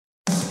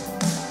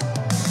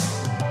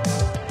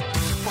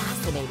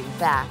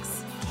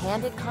facts,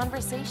 candid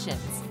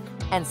conversations,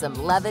 and some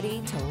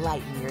levity to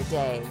lighten your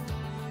day.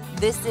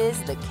 This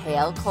is The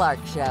Cale Clark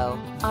Show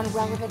on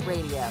Relevant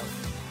Radio.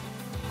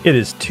 It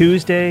is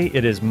Tuesday.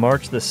 It is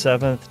March the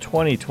 7th,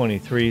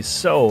 2023.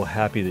 So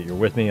happy that you're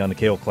with me on The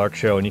Cale Clark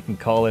Show, and you can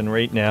call in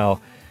right now,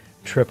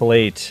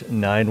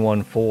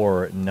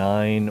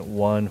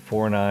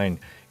 888-914-9149.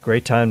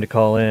 Great time to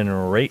call in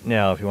right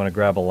now if you want to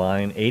grab a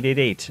line,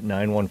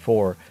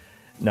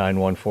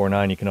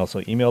 888-914-9149. You can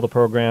also email the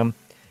program,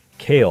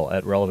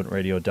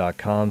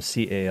 Cale@relevantradio.com,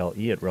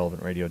 C-A-L-E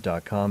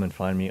 @relevantradio.com, and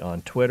find me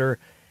on Twitter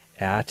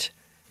at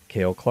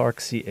Cale Clark,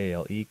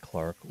 C-A-L-E,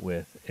 Clark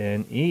with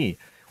an E. I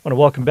want to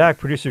welcome back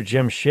producer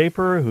Jim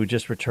Shaper, who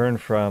just returned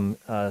from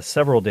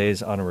several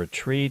days on a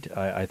retreat.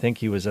 I think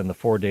he was in the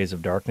 4 Days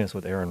of Darkness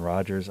with Aaron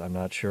Rodgers. I'm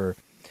not sure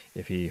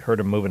if he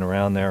heard him moving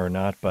around there or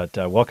not, but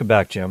welcome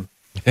back, Jim.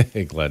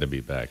 Glad to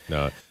be back.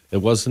 No, it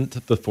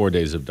wasn't the 4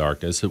 Days of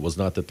Darkness. It was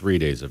not the 3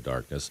 Days of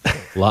Darkness.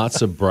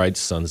 Lots of bright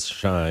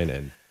sunshine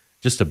and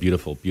just a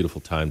beautiful, beautiful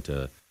time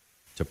to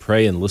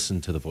pray and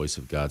listen to the voice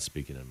of God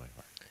speaking in my heart.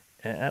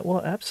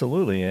 Well,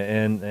 absolutely,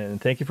 and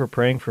thank you for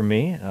praying for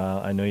me.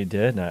 I know you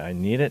did, and I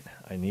need it.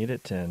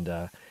 And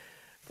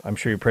I'm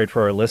sure you prayed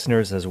for our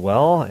listeners as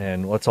well,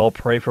 and let's all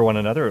pray for one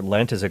another.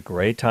 Lent is a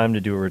great time to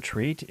do a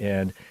retreat,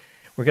 and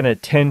we're going to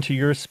tend to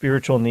your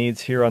spiritual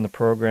needs here on the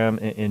program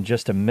in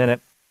just a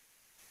minute.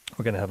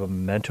 We're going to have a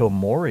memento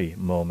mori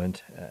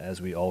moment,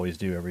 as we always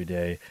do every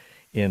day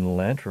in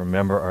Lent.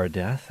 Remember our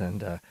death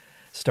and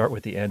start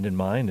with the end in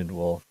mind, and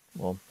we'll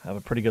have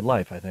a pretty good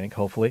life, I think,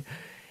 hopefully.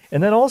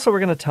 And then also we're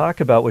going to talk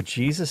about what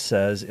Jesus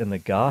says in the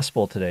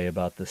gospel today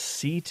about the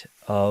seat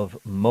of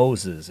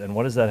Moses. And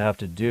what does that have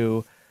to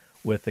do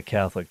with the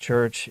Catholic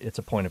Church? It's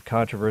a point of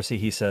controversy.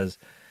 He says,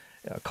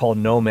 call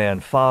no man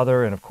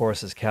father. And of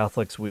course, as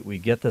Catholics, we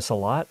get this a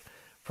lot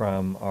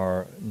from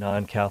our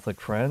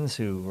non-Catholic friends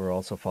who are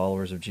also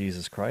followers of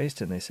Jesus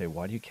Christ. And they say,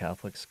 why do you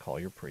Catholics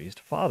call your priest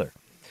father?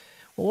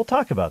 Well, we'll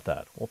talk about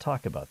that.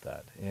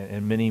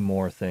 And many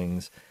more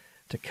things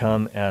to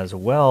come as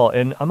well.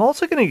 And I'm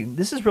also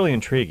this is really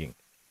intriguing.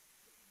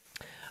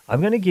 I'm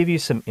going to give you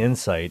some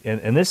insight.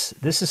 And this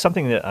is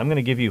something that I'm going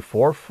to give you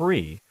for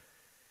free.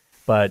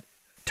 But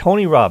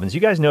Tony Robbins, you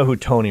guys know who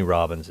Tony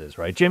Robbins is,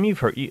 right? Jim,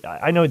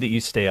 I know that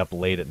you stay up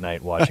late at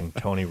night watching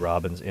Tony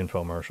Robbins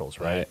infomercials,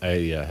 right?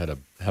 I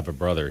have a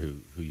brother who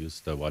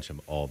used to watch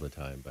him all the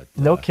time. But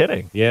no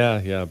kidding.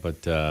 Yeah.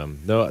 But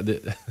no,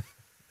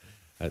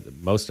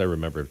 most I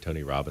remember of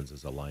Tony Robbins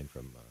is a line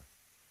from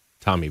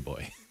Tommy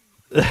Boy.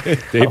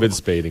 David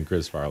Spade and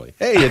Chris Farley.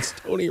 Hey, it's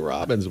Tony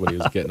Robbins, when he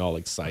was getting all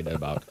excited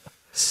about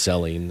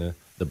selling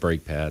the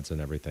brake pads and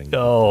everything.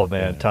 Oh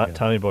man,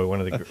 Tommy Boy, one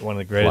of the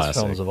greatest Classic.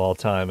 films of all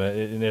time.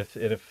 And if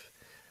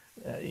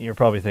you're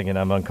probably thinking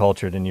I'm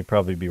uncultured, and you'd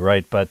probably be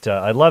right, but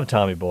I love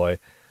Tommy Boy,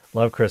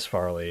 love Chris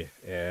Farley,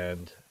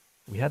 and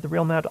we had the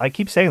real Matt. I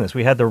keep saying this.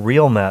 We had the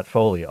real Matt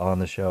Foley on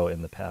the show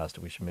in the past.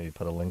 We should maybe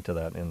put a link to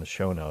that in the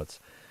show notes,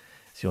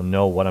 so you'll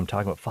know what I'm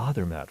talking about.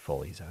 Father Matt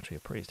Foley, he's actually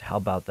a priest. How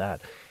about that?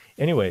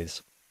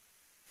 Anyways,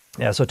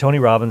 yeah, so Tony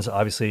Robbins,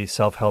 obviously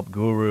self-help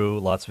guru,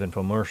 lots of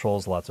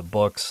infomercials, lots of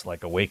books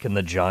like Awaken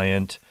the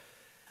Giant,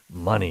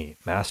 Money,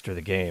 Master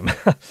the Game.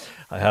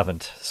 I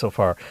haven't so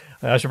far.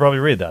 I should probably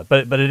read that.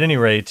 But at any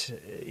rate,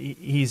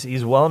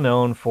 he's well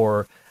known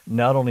for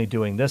not only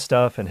doing this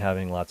stuff and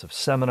having lots of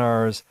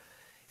seminars,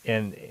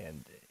 and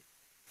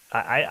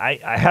I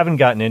haven't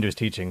gotten into his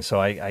teaching, so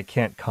I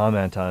can't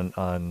comment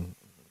on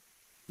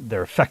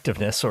their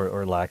effectiveness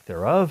or lack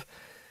thereof.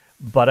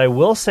 But I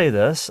will say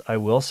this,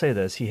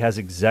 he has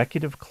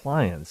executive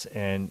clients,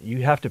 and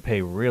you have to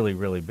pay really,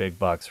 really big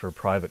bucks for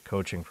private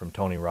coaching from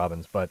Tony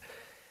Robbins. But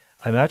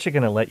I'm actually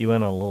going to let you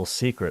in on a little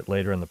secret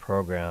later in the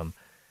program.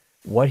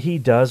 What he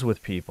does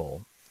with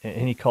people,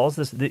 and he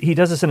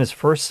does this in his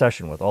first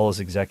session with all his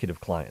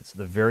executive clients,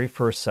 the very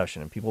first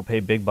session, and people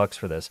pay big bucks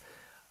for this.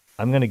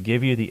 I'm going to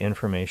give you the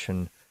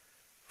information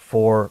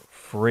for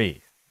free.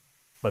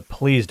 But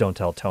please don't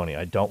tell Tony.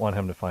 I don't want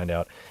him to find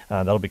out.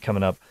 That'll be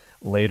coming up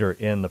later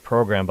in the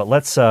program. But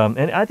let's, and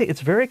I think it's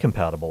very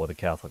compatible with a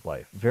Catholic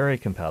life. Very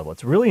compatible.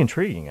 It's really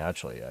intriguing,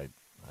 actually.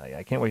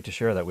 I can't wait to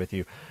share that with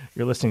you.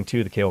 You're listening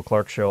to The Cale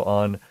Clark Show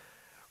on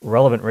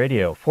Relevant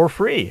Radio for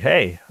free.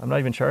 Hey, I'm not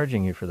even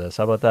charging you for this.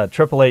 How about that?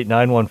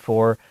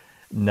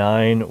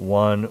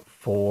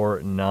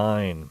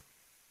 888-914-9149.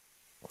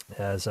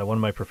 As one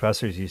of my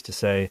professors used to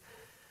say,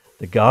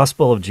 the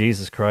gospel of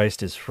Jesus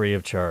Christ is free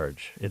of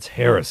charge. It's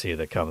heresy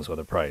that comes with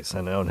a price.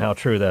 And how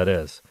true that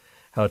is.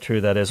 How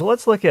true that is. Well,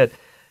 let's look at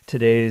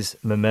today's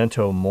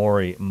memento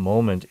mori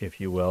moment,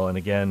 if you will. And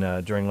again,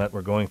 during Lent,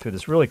 we're going through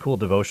this really cool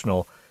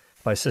devotional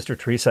by Sister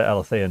Teresa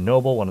Aletheia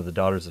Noble, one of the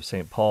daughters of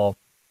St. Paul.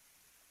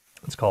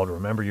 It's called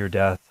Remember Your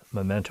Death,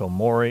 Memento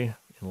Mori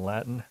in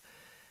Latin.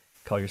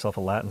 Call yourself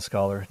a Latin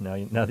scholar now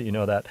that you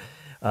know that.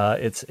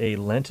 It's a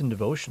Lenten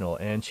devotional,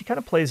 and she kind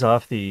of plays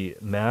off the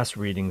Mass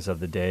readings of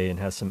the day and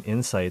has some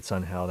insights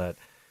on how that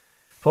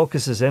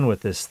focuses in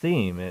with this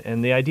theme.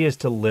 And the idea is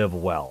to live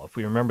well. If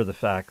we remember the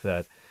fact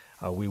that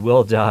we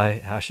will die,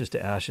 ashes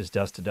to ashes,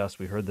 dust to dust.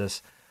 We heard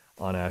this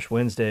on Ash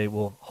Wednesday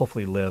will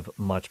hopefully live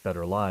much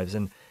better lives.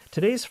 And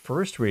today's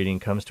first reading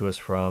comes to us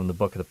from the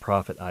book of the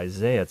prophet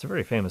Isaiah. It's a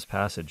very famous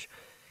passage.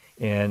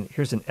 And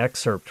here's an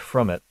excerpt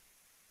from it.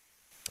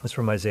 It's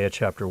from Isaiah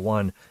chapter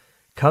 1.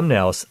 Come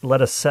now,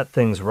 let us set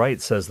things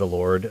right, says the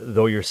Lord.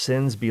 Though your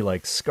sins be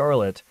like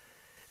scarlet,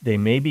 they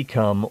may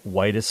become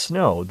white as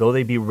snow. Though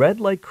they be red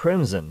like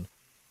crimson,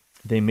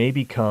 they may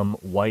become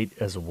white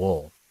as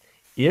wool.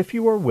 If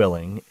you are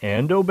willing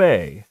and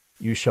obey,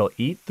 you shall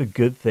eat the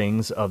good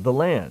things of the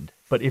land.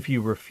 But if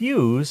you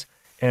refuse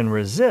and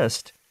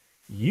resist,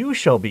 you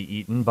shall be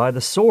eaten by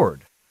the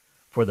sword,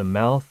 for the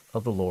mouth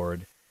of the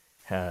Lord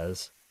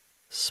has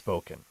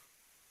spoken.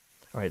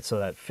 All right, so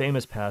that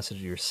famous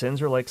passage, your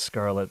sins are like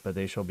scarlet, but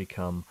they shall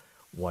become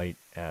white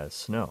as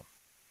snow.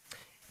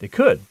 They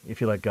could, if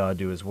you let God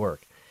do his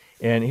work.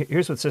 And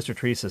here's what Sister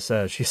Teresa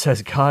says. She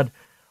says, God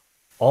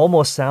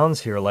almost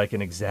sounds here like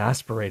an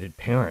exasperated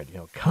parent.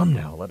 Come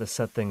now, let us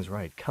set things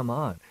right. Come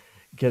on,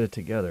 get it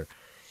together.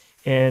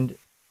 And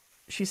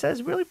she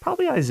says, really,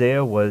 probably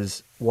Isaiah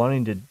was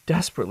wanting to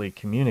desperately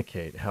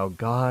communicate how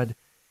God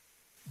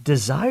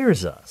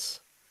desires us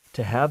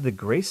to have the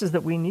graces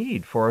that we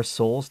need for our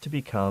souls to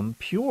become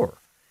pure.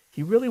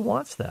 He really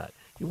wants that.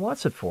 He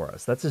wants it for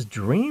us. That's his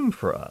dream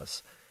for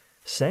us,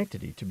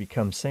 sanctity, to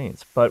become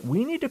saints. But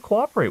we need to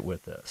cooperate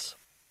with this.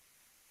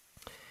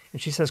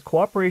 And she says,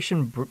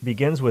 cooperation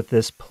begins with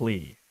this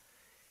plea.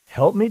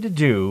 Help me to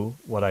do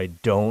what I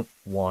don't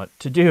want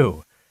to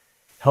do.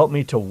 Help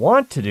me to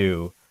want to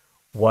do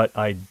what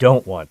I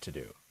don't want to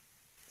do.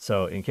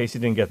 So in case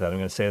you didn't get that, I'm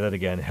going to say that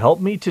again. Help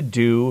me to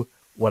do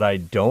what I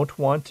don't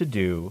want to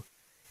do,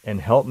 and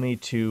help me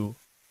to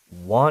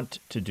want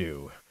to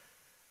do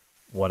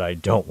what I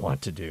don't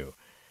want to do.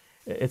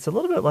 It's a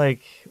little bit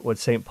like what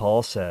St.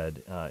 Paul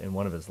said in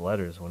one of his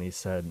letters when he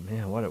said,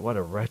 man, what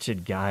a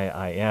wretched guy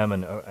I am.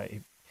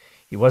 And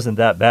he wasn't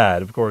that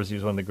bad. Of course, he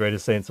was one of the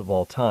greatest saints of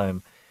all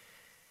time.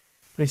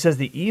 But he says,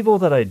 the evil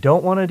that I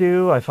don't want to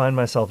do, I find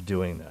myself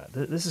doing that.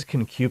 This is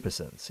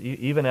concupiscence.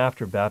 Even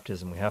after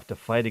baptism, we have to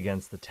fight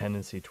against the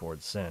tendency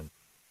towards sin.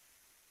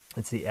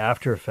 It's the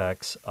after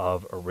effects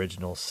of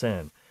original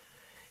sin.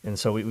 And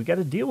so we got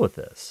to deal with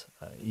this,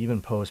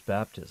 even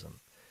post-baptism.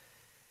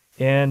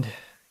 And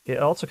it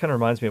also kind of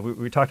reminds me,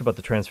 we talked about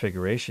the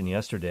Transfiguration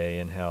yesterday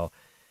and how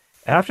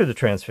after the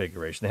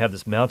Transfiguration, they have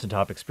this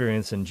mountaintop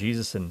experience, and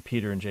Jesus and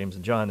Peter and James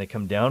and John, they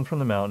come down from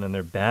the mountain and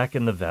they're back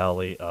in the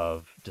valley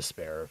of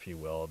despair, if you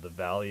will, the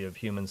valley of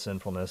human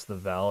sinfulness, the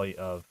valley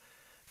of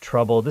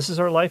trouble. This is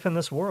our life in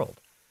this world.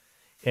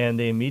 And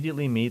they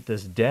immediately meet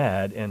this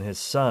dad and his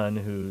son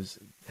who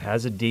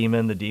has a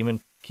demon. The demon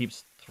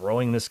keeps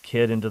throwing this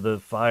kid into the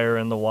fire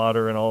and the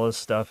water and all this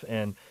stuff.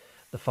 And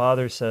the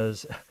father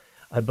says,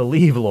 I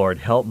believe, Lord,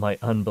 help my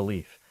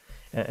unbelief.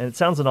 And it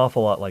sounds an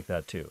awful lot like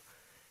that too.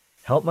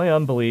 Help my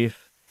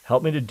unbelief.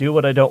 Help me to do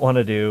what I don't want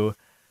to do.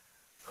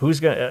 Who's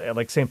going to,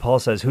 like St. Paul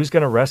says, who's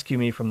going to rescue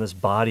me from this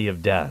body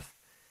of death?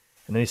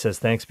 And then he says,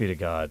 thanks be to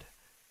God.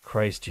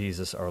 Christ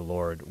Jesus our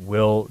Lord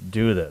will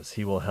do this.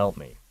 He will help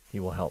me. He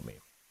will help me.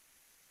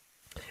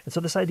 And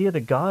so this idea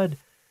that God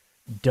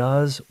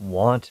does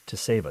want to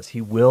save us.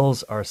 He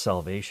wills our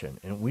salvation.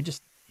 And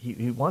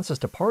he wants us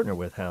to partner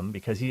with him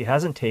because he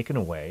hasn't taken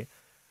away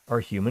our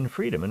human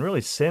freedom. And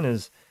really sin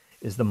is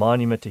the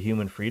monument to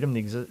human freedom.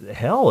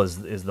 Hell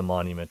is the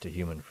monument to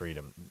human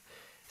freedom.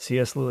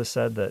 C.S. Lewis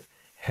said that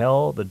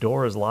hell, the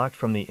door is locked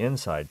from the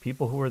inside.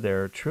 People who are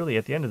there, truly,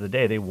 at the end of the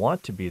day, they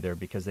want to be there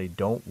because they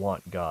don't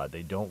want God.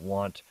 They don't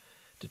want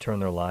to turn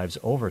their lives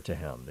over to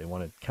him. They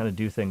want to kind of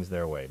do things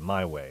their way,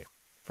 my way.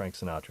 Frank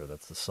Sinatra,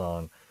 that's the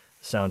song,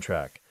 the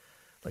soundtrack,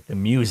 like the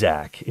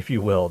muzak, if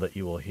you will, that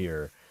you will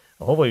hear.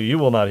 Hopefully you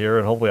will not hear,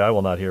 and hopefully I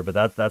will not hear,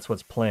 but that's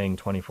what's playing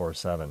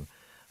 24/7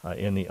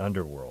 in the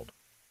underworld.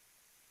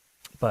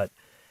 But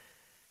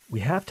we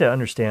have to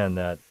understand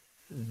that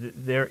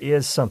there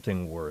is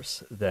something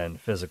worse than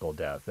physical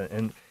death.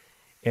 And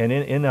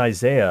in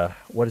Isaiah,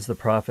 what does the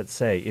prophet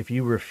say? If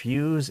you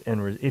refuse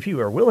and if you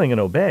are willing and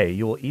obey,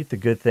 you will eat the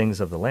good things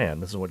of the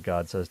land. This is what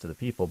God says to the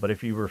people. But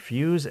if you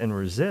refuse and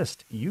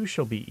resist, you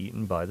shall be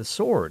eaten by the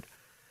sword,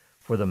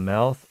 for the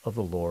mouth of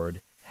the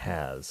Lord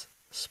has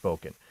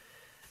spoken.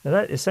 Now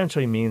that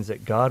essentially means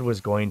that God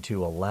was going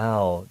to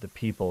allow the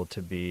people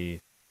to be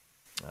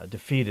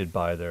defeated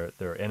by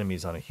their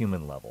enemies on a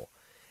human level,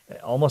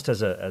 almost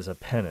as a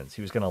penance.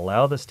 He was going to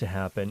allow this to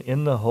happen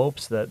in the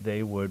hopes that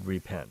they would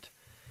repent.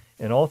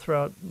 And all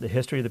throughout the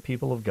history of the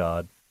people of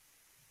God,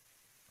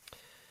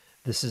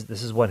 this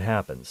is what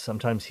happens.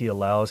 Sometimes he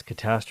allows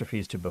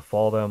catastrophes to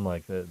befall them,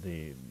 like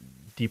the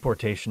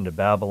deportation to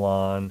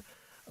Babylon,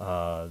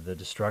 the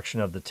destruction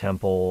of the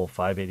temple,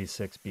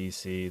 586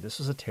 BC. This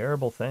was a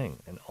terrible thing,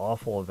 an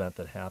awful event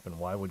that happened.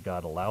 Why would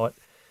God allow it?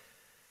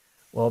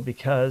 Well,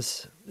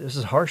 because this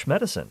is harsh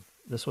medicine.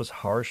 This was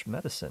harsh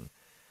medicine.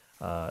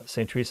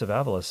 St. Teresa of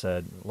Avila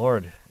said,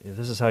 Lord, if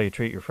this is how you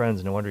treat your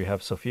friends, no wonder you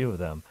have so few of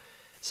them.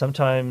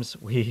 Sometimes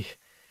we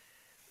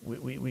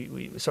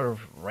sort of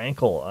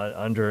rankle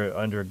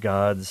under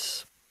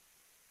God's,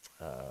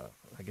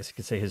 I guess you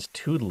could say his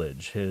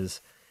tutelage, his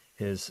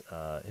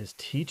his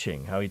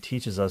teaching, how he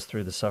teaches us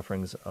through the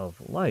sufferings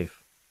of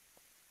life.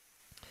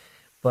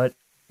 But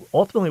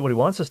ultimately, what he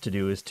wants us to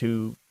do is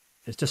to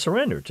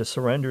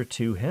surrender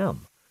to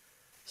him,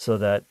 so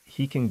that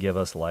he can give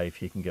us life,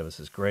 he can give us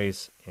his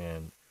grace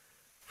and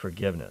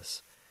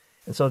forgiveness.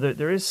 And so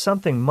there is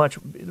something much.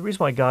 The reason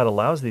why God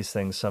allows these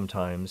things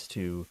sometimes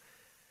to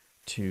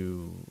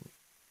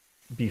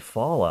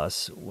befall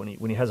us when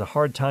he has a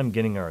hard time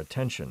getting our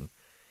attention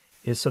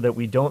is so that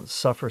we don't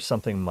suffer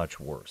something much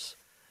worse.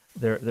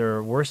 There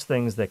are worse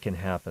things that can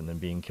happen than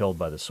being killed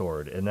by the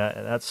sword, and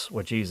that's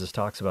what Jesus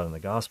talks about in the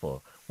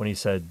gospel when he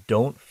said,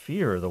 "Don't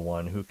fear the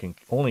one who can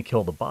only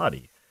kill the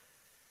body,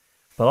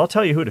 but I'll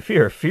tell you who to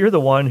fear. Fear the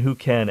one who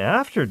can,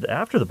 after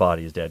the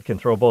body is dead, can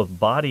throw both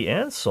body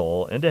and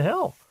soul into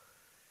hell."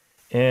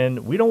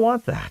 And we don't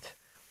want that.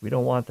 We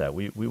don't want that.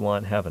 We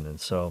want heaven. And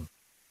so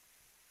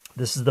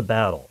this is the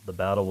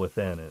battle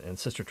within. And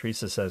Sister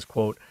Teresa says,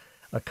 quote,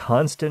 "A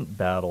constant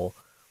battle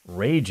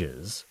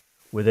rages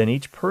within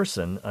each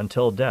person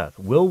until death.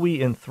 Will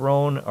we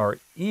enthrone our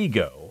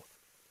ego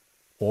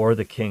or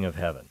the King of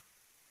Heaven?"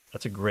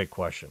 That's a great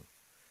question.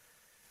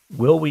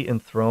 Will we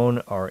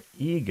enthrone our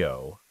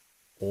ego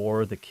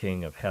or the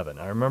King of Heaven?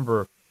 I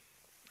remember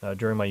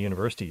during my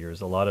university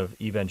years, a lot of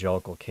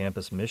evangelical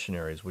campus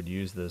missionaries would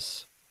use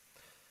this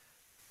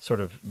sort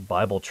of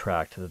Bible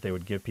tract that they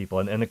would give people.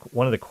 And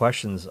one of the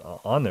questions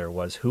on there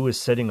was, who is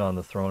sitting on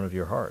the throne of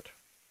your heart?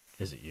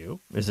 Is it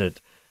you? Is it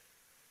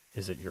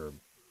your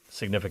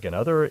significant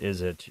other?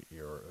 Is it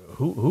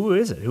who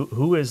is it?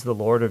 Who is the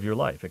Lord of your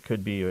life? It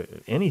could be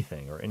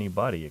anything or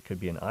anybody. It could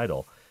be an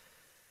idol,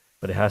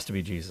 but it has to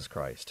be Jesus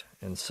Christ.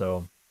 And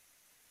so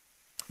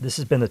this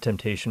has been the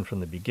temptation from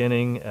the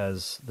beginning,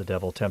 as the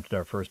devil tempted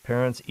our first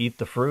parents: eat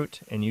the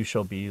fruit and you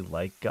shall be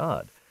like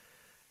God.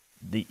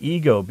 The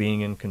ego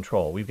being in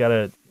control. We've got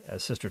to,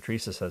 as Sister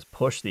Teresa says,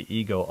 push the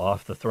ego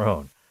off the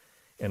throne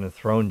and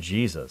enthrone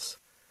Jesus.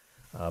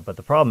 But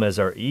the problem is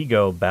our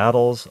ego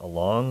battles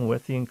along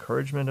with the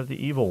encouragement of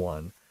the evil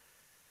one.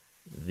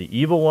 The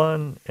evil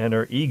one and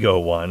our ego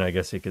one, I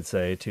guess you could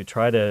say, to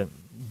try to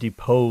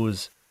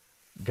depose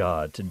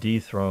God, to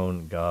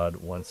dethrone God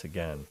once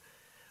again.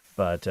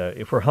 But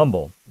if we're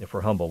humble,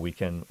 we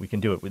can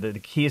do it. The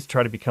key is to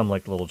try to become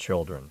like little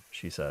children,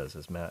 she says,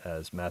 as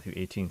Matthew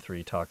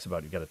 18:3 talks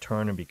about. You've got to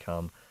turn and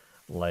become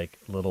like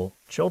little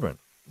children,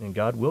 and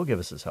God will give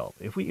us his help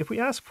if we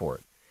ask for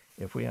it.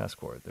 If we ask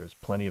for it, there's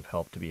plenty of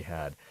help to be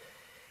had.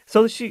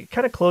 So she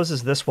kind of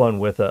closes this one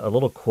with a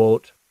little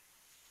quote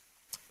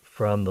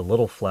from the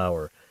Little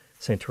Flower,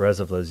 Saint Therese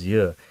of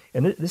Lisieux.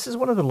 And this is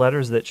one of the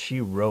letters that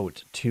she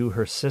wrote to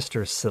her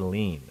sister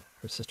Celine.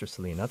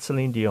 Not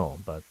Celine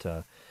Dion,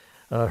 but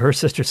her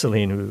sister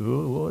Celine,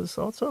 who was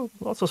also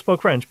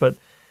spoke French, but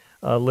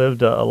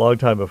lived a long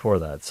time before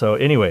that. So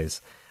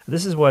anyways,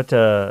 this is what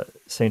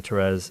Saint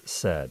Therese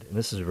said, and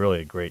this is really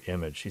a great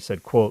image. She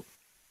said, quote,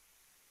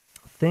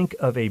 "Think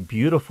of a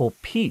beautiful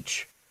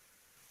peach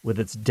with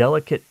its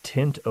delicate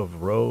tint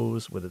of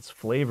rose, with its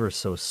flavor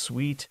so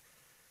sweet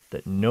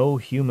that no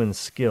human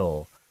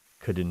skill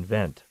could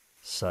invent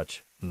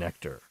such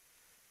nectar."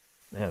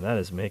 Man, that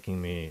is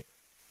making me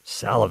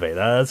salivate.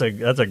 That's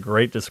a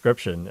great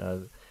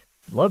description.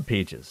 Love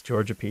peaches,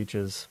 Georgia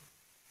peaches,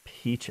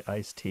 peach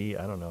iced tea.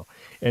 I don't know.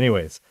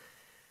 Anyways,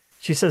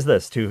 she says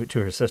this to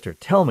her sister: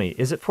 "Tell me,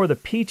 is it for the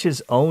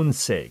peach's own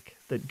sake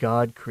that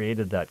God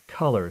created that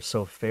color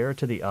so fair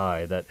to the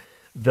eye, that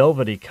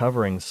velvety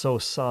covering so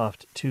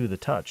soft to the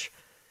touch?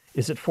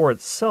 Is it for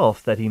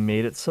itself that he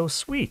made it so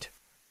sweet?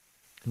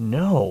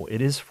 No, it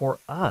is for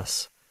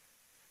us.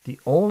 The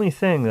only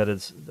thing that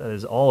is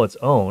all its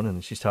own,"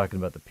 and she's talking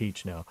about the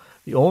peach now,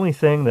 "the only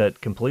thing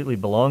that completely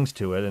belongs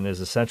to it and is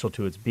essential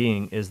to its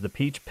being is the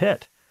peach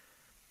pit.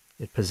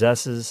 It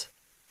possesses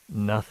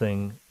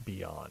nothing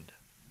beyond."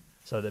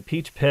 So the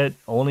peach pit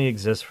only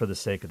exists for the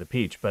sake of the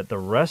peach, but the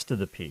rest of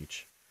the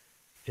peach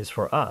is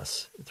for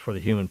us. It's for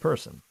the human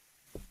person.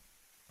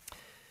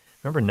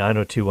 Remember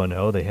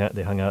 90210?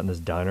 They hung out in this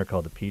diner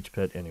called the Peach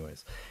Pit.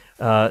 Anyways,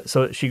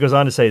 so she goes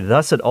on to say,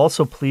 "Thus it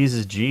also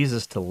pleases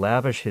Jesus to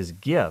lavish his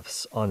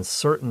gifts on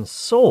certain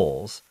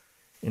souls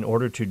in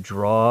order to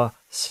draw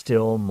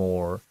still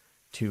more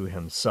to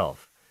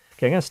himself."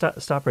 Okay, I'm going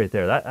to stop right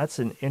there. That's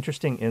an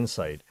interesting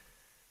insight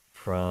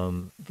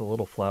from the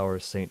Little Flower,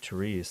 Saint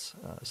Therese.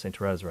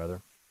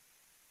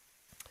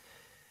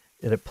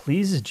 That it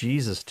pleases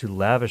Jesus to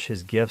lavish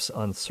his gifts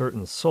on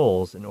certain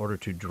souls in order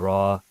to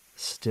draw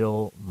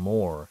still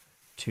more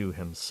to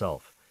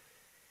himself.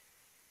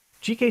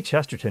 G.K.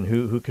 Chesterton,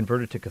 who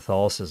converted to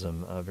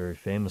Catholicism very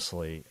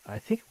famously, I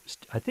think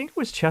it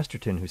was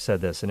Chesterton who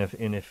said this. And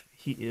if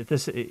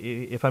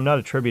I'm not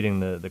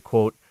attributing the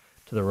quote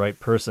to the right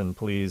person,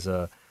 please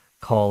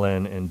call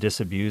in and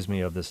disabuse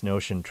me of this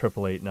notion.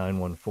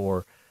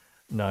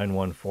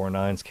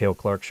 888-914-9149's Cale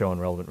Clark Show on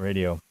Relevant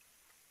Radio.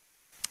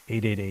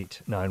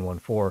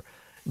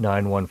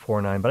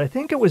 888-914-9149. But I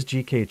think it was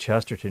G.K.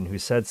 Chesterton who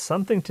said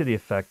something to the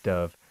effect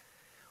of,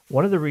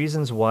 one of the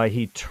reasons why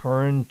he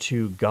turned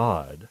to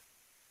God,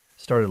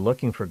 started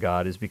looking for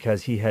God, is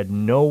because he had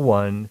no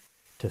one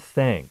to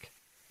thank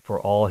for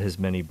all his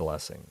many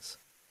blessings.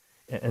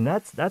 And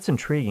that's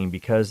intriguing,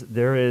 because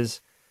there is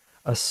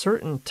a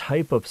certain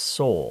type of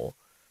soul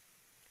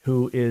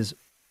who is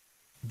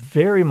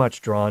very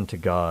much drawn to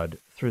God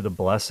through the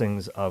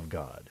blessings of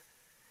God.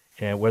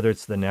 And whether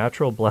it's the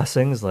natural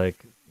blessings like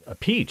a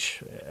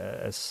peach,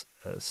 as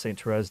St.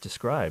 Therese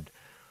described,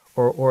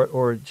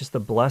 or just the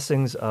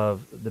blessings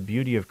of the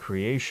beauty of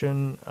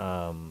creation,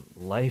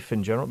 life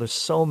in general. There's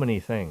so many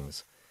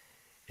things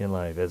in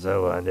life, as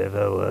Louis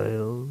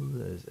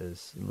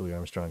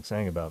Armstrong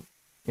sang about.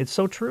 It's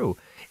so true.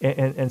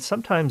 And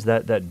sometimes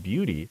that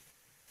beauty,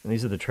 and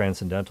these are the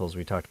transcendentals,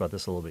 we talked about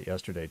this a little bit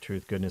yesterday,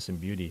 truth, goodness, and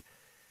beauty.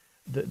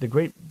 The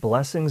great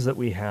blessings that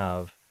we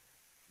have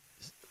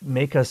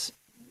make us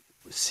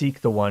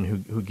seek the one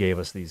who gave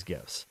us these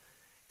gifts.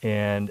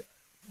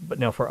 But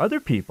now for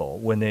other people,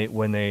 when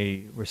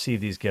they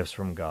receive these gifts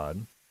from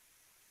God,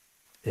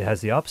 it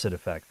has the opposite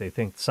effect. They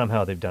think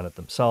somehow they've done it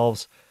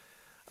themselves,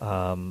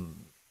 and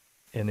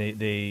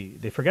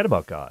they forget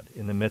about God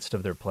in the midst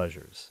of their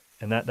pleasures.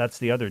 And that's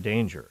the other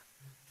danger.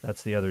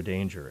 That's the other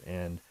danger.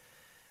 And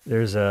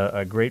there's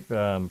a great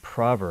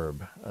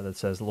proverb that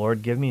says,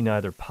 "Lord, give me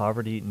neither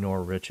poverty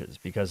nor riches,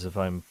 because if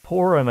I'm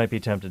poor, I might be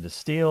tempted to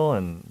steal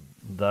and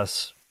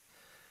thus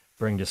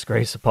bring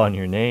disgrace upon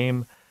your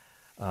name.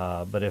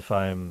 But if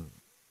I'm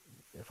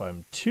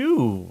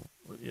too,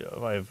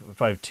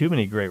 if I have too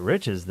many great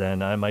riches,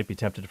 then I might be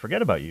tempted to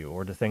forget about you,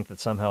 or to think that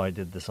somehow I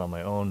did this on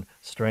my own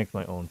strength,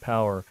 my own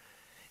power,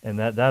 and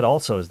that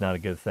also is not a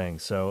good thing."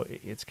 So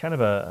it's kind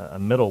of a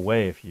middle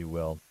way, if you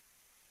will.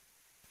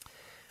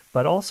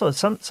 But also,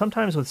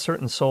 sometimes with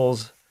certain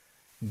souls,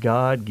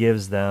 God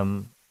gives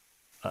them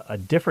a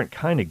different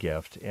kind of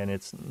gift, and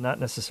it's not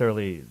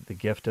necessarily the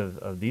gift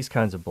of these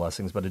kinds of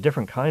blessings, but a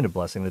different kind of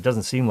blessing that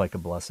doesn't seem like a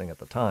blessing at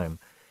the time.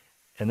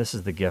 And this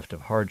is the gift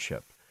of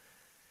hardship.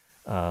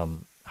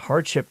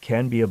 Hardship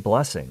can be a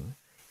blessing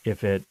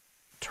if it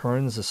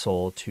turns the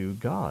soul to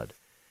God.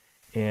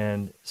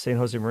 And St.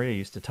 Josemaria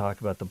used to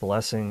talk about the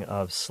blessing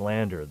of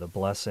slander, the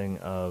blessing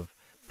of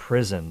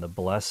prison, the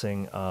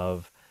blessing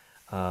of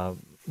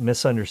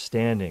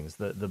misunderstandings,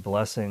 the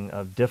blessing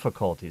of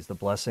difficulties, the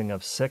blessing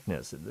of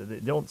sickness. They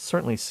don't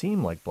certainly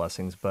seem like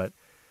blessings, but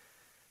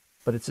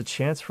it's a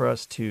chance for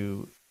us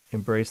to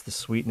embrace the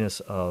sweetness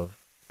of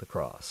the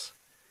cross.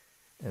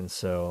 And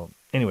so,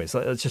 anyways,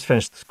 let's just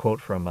finish this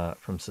quote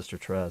from Sister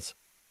Therese,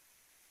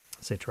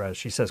 St. Therese.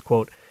 She says,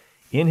 quote,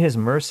 "In his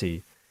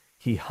mercy,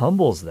 he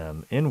humbles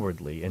them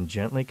inwardly and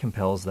gently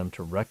compels them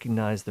to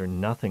recognize their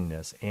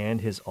nothingness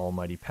and his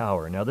almighty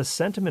power." Now, this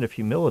sentiment of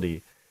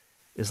humility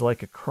is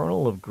like a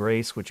kernel of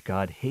grace which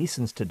God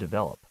hastens to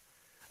develop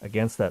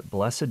against that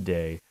blessed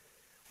day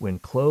when,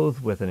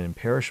 clothed with an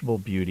imperishable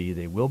beauty,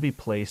 they will be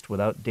placed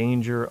without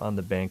danger on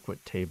the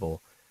banquet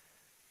table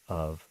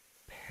of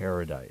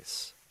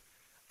paradise.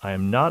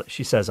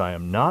 She says, "I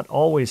am not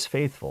always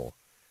faithful,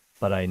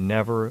 but I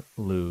never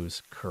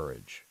lose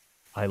courage.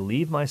 I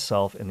leave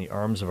myself in the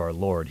arms of our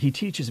Lord. He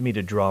teaches me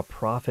to draw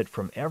profit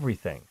from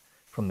everything,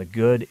 from the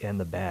good and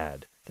the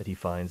bad that he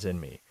finds in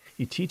me.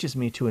 He teaches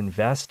me to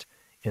invest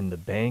in the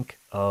bank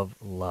of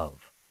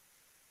love."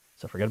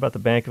 So forget about the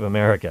Bank of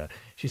America.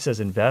 She says,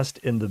 invest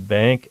in the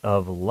bank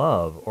of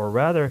love, or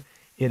rather,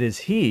 it is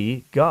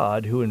he,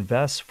 God, who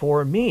invests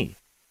for me,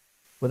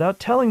 without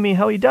telling me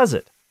how he does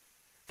it,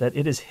 that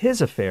it is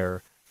his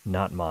affair,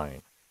 not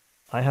mine.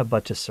 I have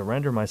but to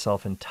surrender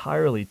myself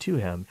entirely to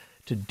him,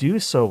 to do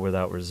so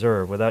without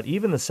reserve, without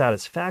even the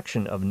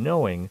satisfaction of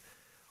knowing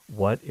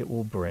what it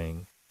will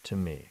bring to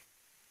me.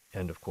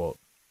 End of quote.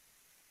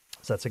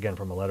 So that's again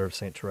from a letter of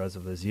St. Therese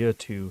of Lisieux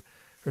to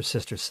her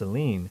sister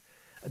Celine.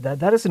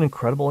 That is an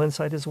incredible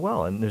insight as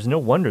well. And there's no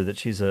wonder that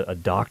she's a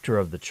doctor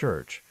of the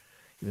church,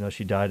 even though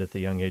she died at the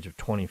young age of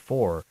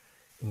 24.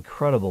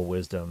 Incredible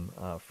wisdom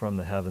from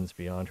the heavens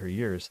beyond her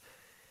years.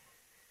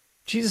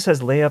 Jesus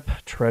says, lay up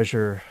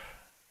treasure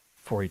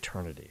for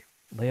eternity.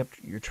 Lay up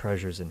your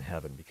treasures in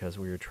heaven, because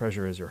where your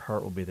treasure is, your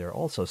heart will be there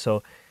also.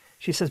 So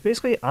she says,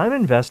 basically, I'm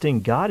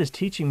investing, God is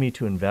teaching me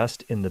to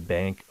invest in the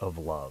bank of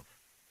love.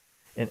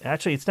 And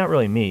actually, it's not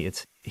really me.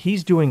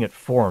 He's doing it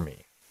for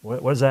me.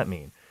 What does that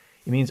mean?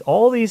 It means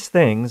all these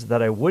things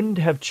that I wouldn't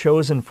have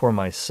chosen for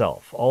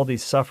myself, all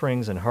these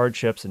sufferings and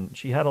hardships, and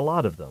she had a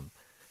lot of them,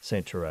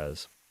 St.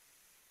 Therese.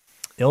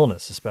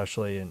 Illness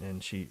especially,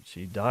 and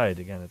she died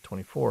again at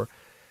 24,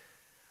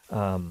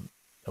 a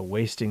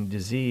wasting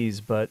disease,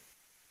 but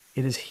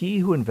it is he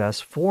who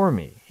invests for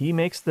me. He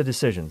makes the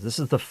decisions. This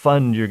is the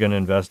fund you're going to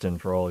invest in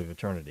for all of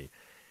eternity.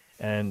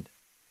 And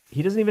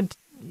he's not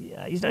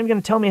even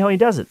going to tell me how he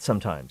does it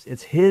sometimes.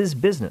 It's his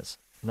business,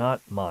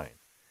 not mine.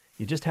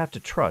 You just have to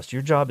trust.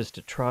 Your job is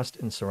to trust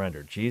and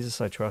surrender.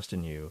 Jesus, I trust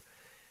in you,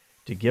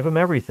 to give him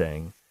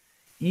everything,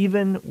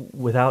 even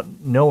without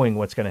knowing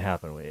what's going to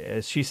happen.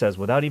 As she says,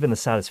 without even the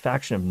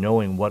satisfaction of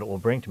knowing what it will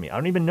bring to me. I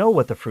don't even know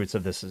what the fruits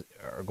of this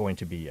are going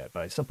to be yet,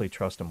 but I simply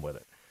trust him with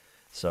it.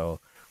 So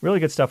really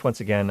good stuff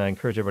once again. I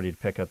encourage everybody to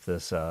pick up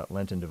this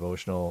Lenten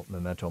devotional,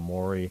 Memento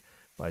Mori,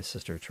 by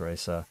Sister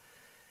Teresa.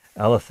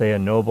 Alethea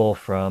Noble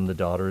from the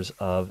Daughters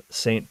of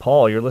St.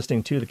 Paul. You're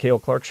listening to The Cale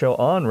Clark Show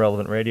on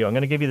Relevant Radio. I'm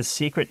going to give you the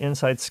secret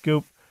inside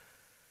scoop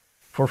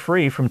for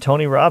free from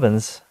Tony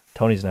Robbins.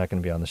 Tony's not going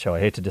to be on the show.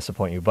 I hate to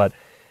disappoint you, but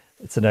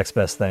it's the next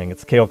best thing.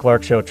 It's The Cale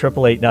Clark Show,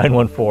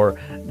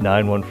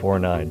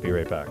 888-914-9149. Be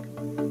right back.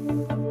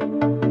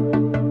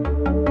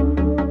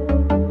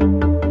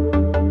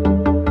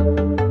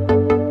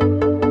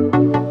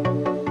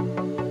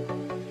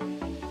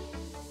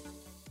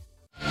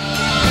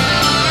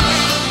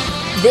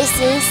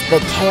 This is The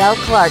Cale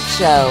Clark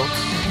Show,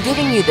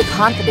 giving you the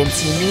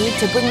confidence you need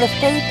to bring the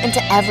faith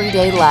into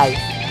everyday life.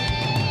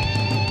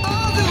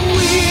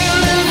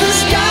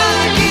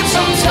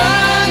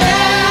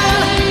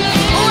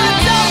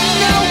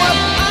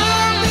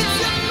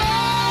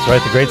 That's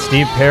right, the great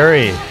Steve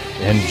Perry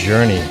and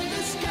Journey.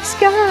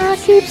 Sky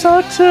keeps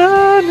on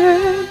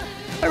turning.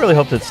 I really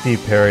hope that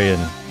Steve Perry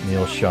and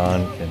Neil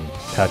Sean can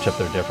patch up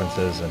their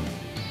differences and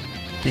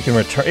he can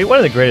return. One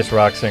of the greatest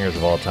rock singers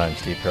of all time,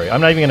 Steve Perry.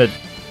 I'm not even going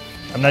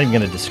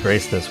to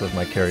disgrace this with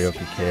my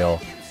karaoke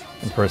Cale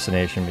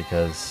impersonation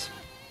because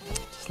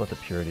just let the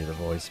purity of the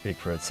voice speak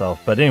for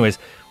itself. But anyways,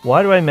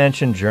 why do I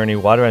mention Journey?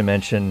 Why do I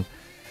mention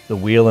the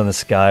wheel in the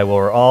sky? Well,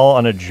 we're all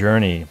on a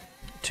journey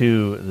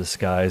to the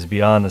skies,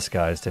 beyond the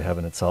skies, to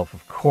heaven itself,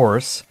 of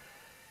course.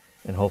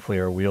 And hopefully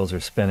our wheels are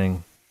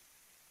spinning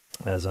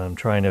as I'm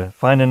trying to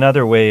find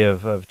another way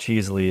of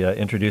cheesily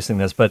introducing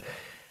this. But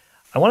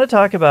I want to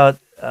talk about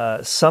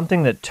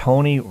something that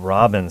Tony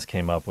Robbins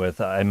came up with.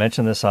 I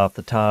mentioned this off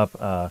the top.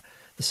 The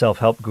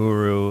self-help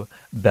guru,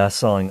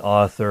 best-selling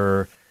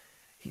author.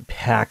 He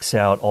packs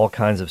out all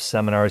kinds of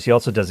seminars. He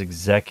also does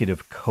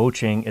executive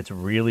coaching. It's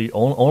really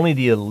only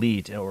the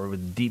elite or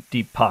with deep,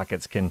 deep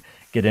pockets can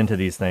get into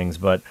these things.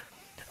 But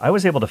I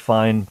was able to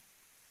find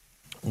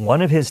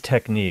one of his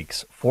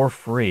techniques for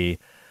free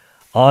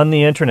on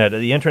the internet.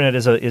 The internet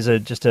is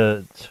just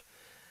a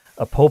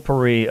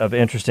potpourri of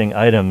interesting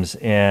items.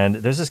 And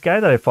there's this guy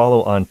that I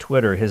follow on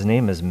Twitter. His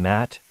name is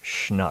Matt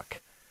Schnuck.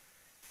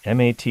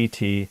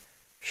 M-A-T-T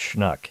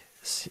Schnuck.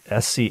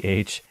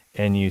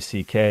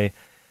 S-C-H-N-U-C-K.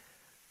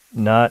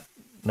 Not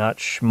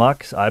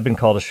schmuck. I've been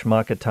called a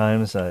schmuck at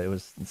times.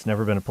 It's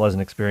never been a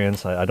pleasant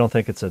experience. I don't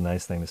think it's a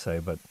nice thing to say,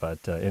 but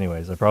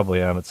anyways, I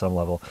probably am at some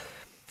level.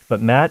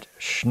 But Matt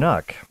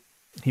Schnuck,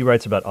 he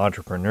writes about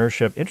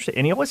entrepreneurship. Interesting,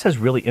 and he always has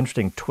really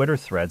interesting Twitter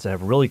threads that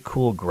have really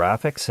cool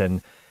graphics.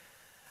 And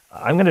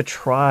I'm going to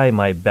try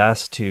my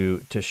best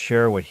to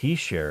share what he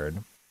shared,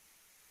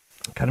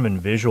 kind of in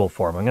visual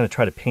form. I'm going to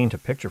try to paint a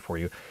picture for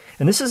you.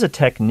 And this is a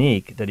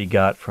technique that he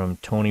got from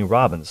Tony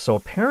Robbins. So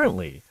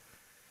apparently,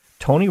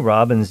 Tony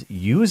Robbins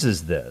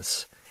uses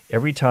this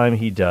every time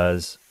he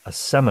does a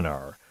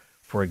seminar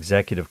for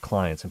executive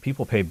clients. And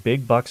people pay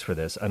big bucks for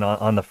this. And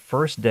on the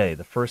first day,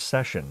 the first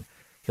session,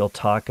 he'll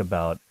talk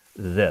about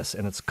this.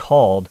 And it's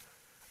called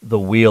The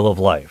Wheel of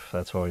Life.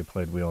 That's why we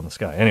played Wheel in the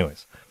Sky.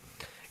 Anyways,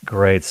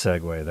 great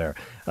segue there.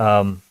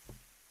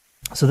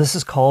 So this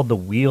is called The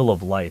Wheel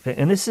of Life.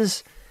 And this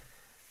is,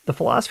 the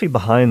philosophy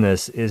behind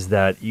this is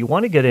that you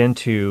want to get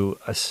into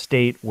a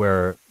state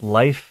where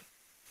life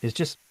is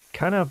just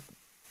kind of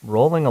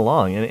rolling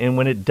along. And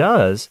when it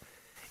does,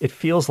 it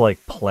feels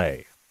like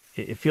play.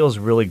 It feels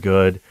really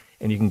good,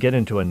 and you can get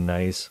into a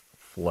nice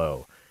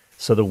flow.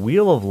 So the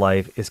Wheel of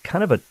Life is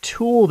kind of a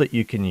tool that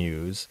you can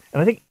use,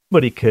 and I think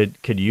anybody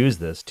could use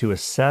this to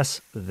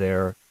assess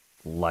their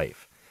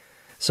life.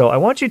 So I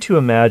want you to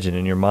imagine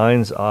in your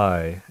mind's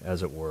eye,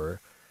 as it were,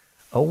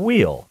 a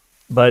wheel.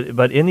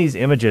 But in these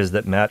images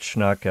that Matt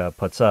Schnuck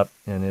puts up,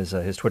 and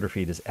his Twitter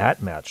feed is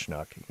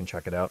 @MattSchnuck. You can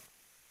check it out.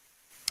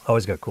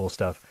 Always got cool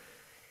stuff.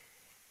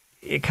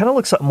 It kind of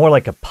looks more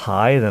like a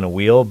pie than a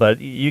wheel, but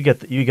you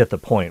get the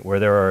point, where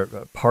there are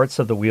parts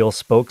of the wheel,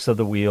 spokes of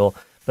the wheel,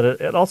 but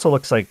it also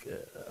looks like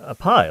a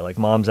pie, like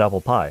mom's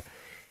apple pie.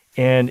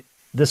 And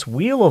this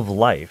wheel of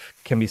life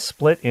can be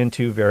split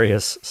into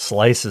various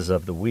slices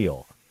of the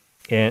wheel.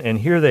 And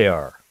here they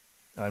are.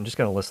 I'm just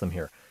going to list them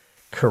here.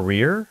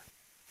 Career,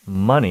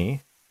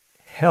 money,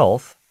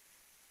 health,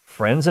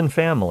 friends and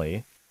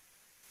family,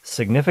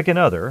 significant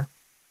other,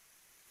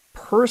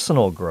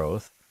 personal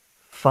growth,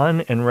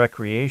 fun and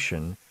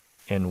recreation,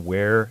 and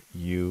where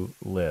you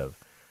live.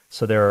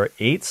 So there are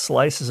 8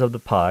 slices of the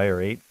pie,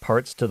 or 8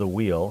 parts to the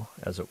wheel,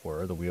 as it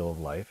were, the wheel of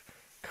life.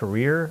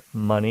 Career,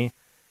 money,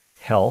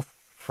 health,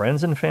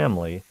 friends and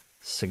family,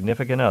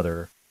 significant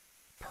other,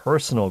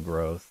 personal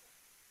growth,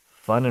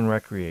 fun and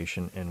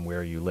recreation, and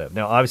where you live.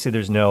 Now, obviously,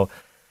 there's no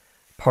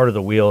part of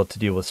the wheel to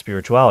deal with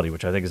spirituality,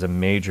 which I think is a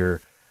major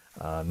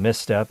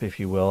misstep, if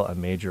you will, a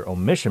major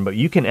omission. But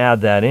you can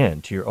add that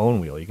in to your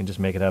own wheel. You can just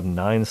make it have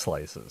 9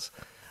 slices.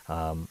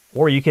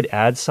 Or you could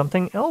add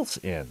something else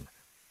in.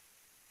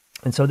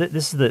 And so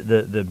this is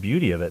the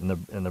beauty of it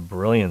and the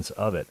brilliance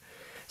of it.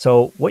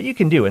 So what you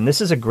can do, and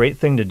this is a great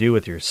thing to do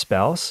with your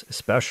spouse,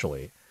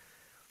 especially,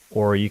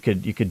 or you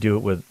could do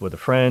it with a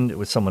friend,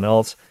 with someone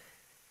else,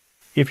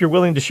 if you're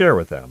willing to share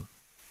with them.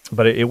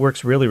 But it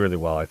works really, really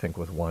well, I think,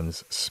 with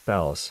one's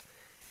spouse.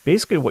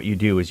 Basically what you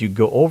do is you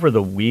go over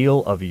the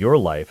wheel of your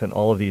life in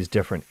all of these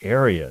different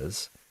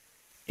areas,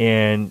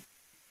 And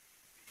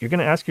you're going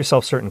to ask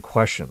yourself certain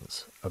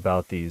questions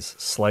about these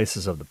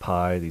slices of the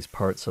pie, these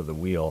parts of the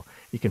wheel.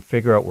 You can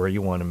figure out where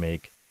you want to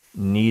make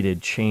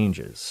needed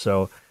changes.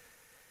 So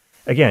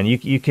again,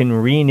 you can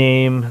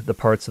rename the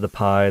parts of the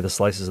pie, the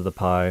slices of the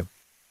pie,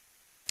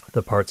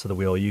 the parts of the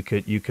wheel. You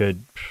could,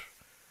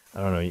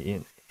 I don't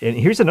know. And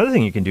here's another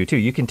thing you can do too.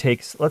 You can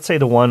take, let's say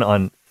the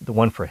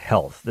one for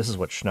health. This is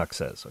what Schnuck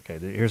says. Okay,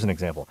 here's an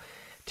example.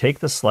 Take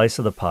the slice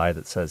of the pie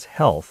that says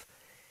health,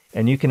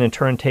 and you can in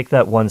turn take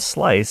that one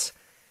slice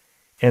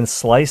and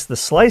slice the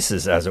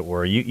slices, as it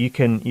were. You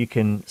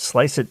can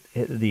slice it,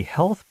 the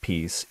health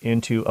piece,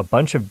 into a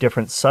bunch of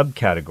different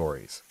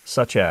subcategories,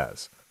 such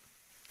as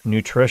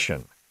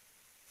nutrition,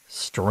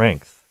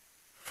 strength,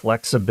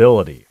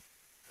 flexibility,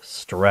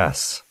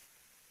 stress,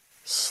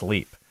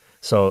 sleep.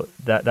 So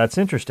that's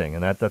interesting,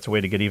 and that's a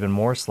way to get even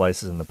more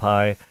slices in the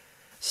pie,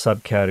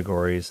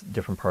 subcategories,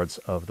 different parts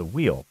of the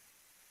wheel.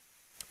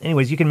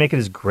 Anyways, you can make it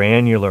as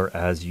granular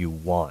as you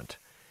want.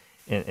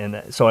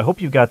 And so I hope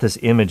you've got this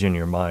image in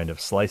your mind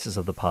of slices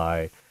of the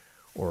pie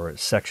or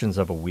sections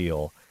of a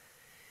wheel.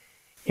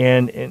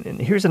 And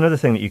here's another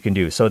thing that you can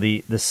do. So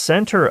the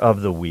center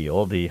of the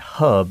wheel, the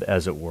hub,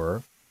 as it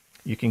were,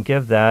 you can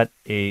give that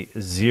a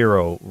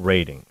 0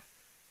 rating.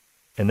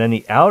 And then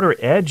the outer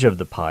edge of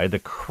the pie, the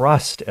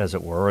crust, as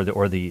it were,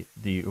 or the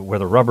where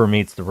the rubber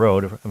meets the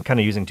road. I'm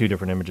kind of using two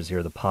different images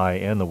here, the pie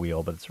and the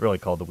wheel, but it's really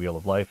called the wheel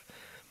of life.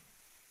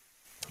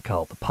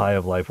 Call it the pie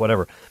of life,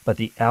 whatever. But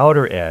the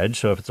outer edge,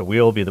 so if it's a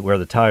wheel, it'd be where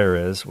the tire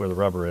is, where the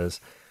rubber is.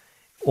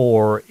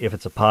 Or if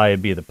it's a pie,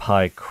 it'd be the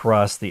pie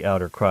crust, the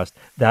outer crust.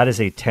 That is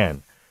a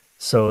 10.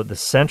 So the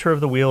center of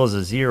the wheel is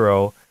a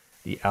 0.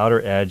 The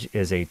outer edge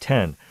is a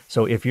 10.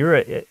 So if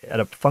you're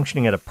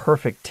functioning at a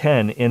perfect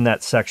 10 in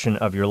that section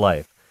of your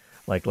life,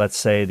 like let's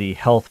say the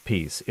health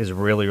piece is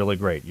really, really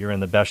great. You're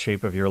in the best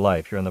shape of your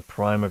life. You're in the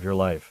prime of your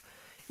life.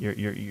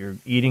 You're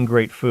eating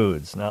great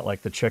foods, not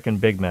like the chicken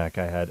Big Mac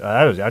I had.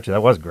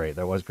 That was great.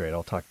 That was great.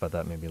 I'll talk about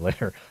that maybe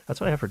later.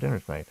 That's what I have for dinner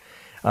tonight.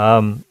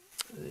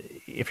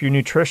 If your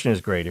nutrition is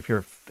great, if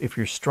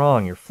you're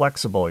strong, you're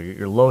flexible,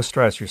 you're low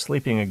stress, you're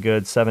sleeping a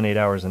good 7-8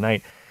 hours a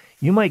night,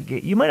 you might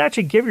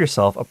actually give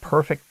yourself a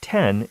perfect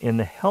 10 in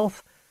the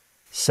health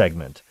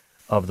segment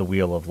of the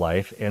wheel of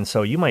life, and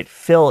so you might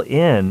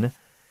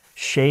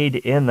shade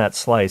in that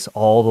slice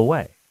all the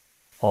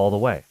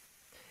way.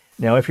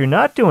 Now, if you're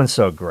not doing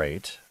so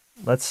great,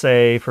 let's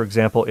say, for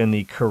example, in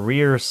the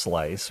career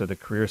slice or the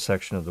career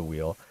section of the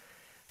wheel,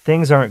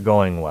 things aren't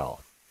going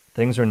well.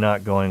 Things are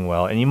not going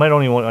well, and you might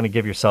only want to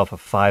give yourself a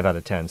 5 out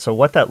of 10. So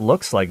what that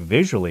looks like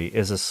visually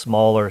is a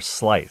smaller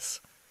slice.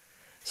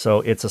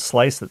 So it's a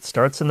slice that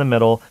starts in the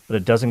middle, but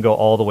it doesn't go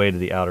all the way to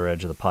the outer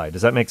edge of the pie.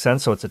 Does that make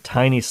sense? So it's a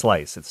tiny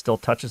slice. It still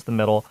touches the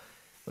middle,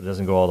 but it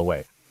doesn't go all the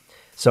way.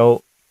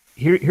 So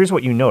here's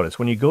what you notice.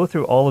 When you go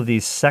through all of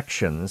these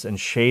sections and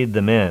shade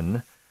them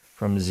in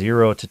from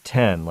 0 to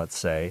 10, let's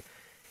say,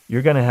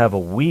 you're going to have a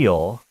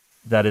wheel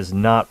that is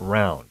not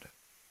round.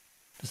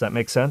 Does that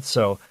make sense?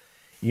 So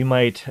you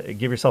might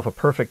give yourself a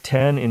perfect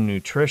 10 in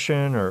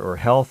nutrition or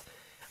health.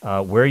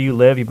 Where you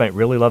live, you might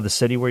really love the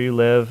city where you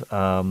live.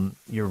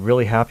 You're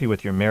really happy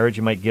with your marriage.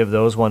 You might give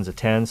those ones a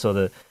 10. So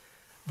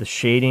the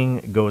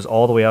shading goes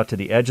all the way out to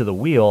the edge of the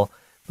wheel.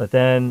 But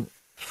then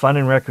fun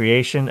and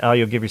recreation,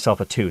 you'll give yourself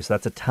a 2. So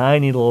that's a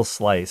tiny little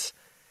slice.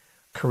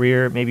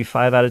 Career, maybe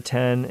 5 out of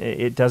 10.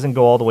 It doesn't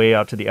go all the way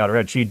out to the outer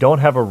edge. So you don't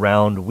have a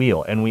round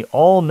wheel. And we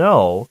all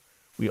know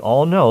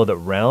that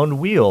round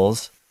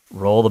wheels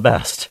roll the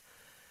best.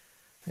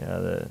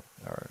 Yeah,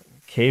 our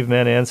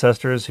caveman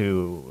ancestors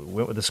who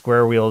went with the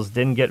square wheels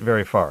didn't get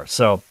very far.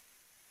 So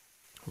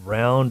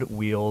round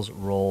wheels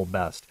roll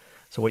best.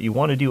 So what you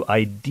want to do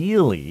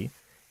ideally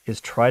is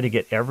try to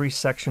get every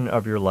section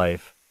of your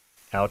life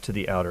out to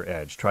the outer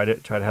edge. Try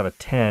to have a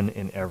 10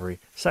 in every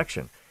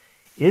section.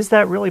 Is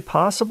that really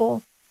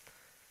possible?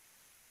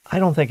 I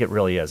don't think it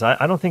really is.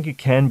 I don't think you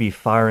can be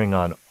firing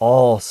on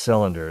all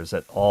cylinders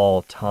at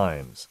all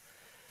times.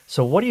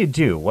 So what do you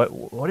do?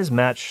 What does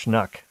Matt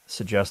Schnuck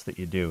suggest that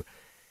you do?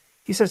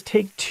 He says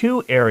take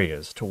 2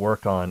 areas to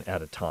work on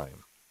at a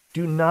time.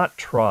 Do not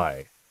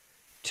try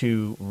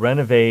to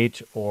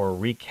renovate or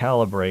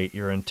recalibrate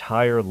your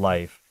entire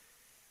life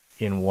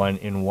in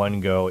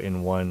one go,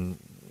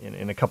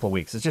 in a couple of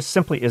weeks. It just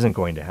simply isn't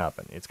going to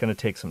happen. It's going to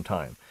take some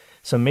time.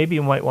 So maybe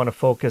you might want to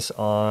focus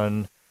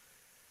on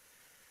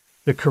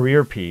the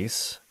career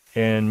piece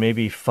and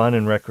maybe fun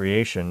and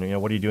recreation.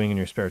 What are you doing in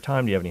your spare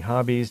time? Do you have any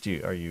hobbies?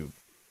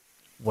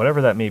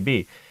 Whatever that may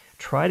be,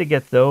 try to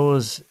get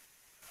those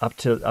up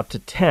to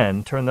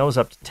 10, turn those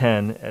up to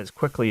 10 as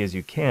quickly as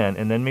you can,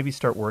 and then maybe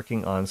start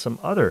working on some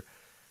other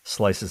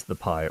slices of the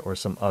pie or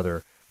some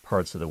other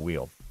parts of the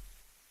wheel.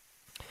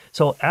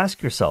 So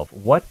ask yourself,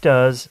 what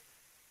does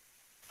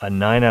a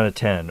 9 out of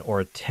 10 or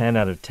a 10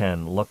 out of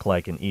 10 look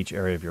like in each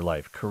area of your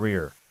life?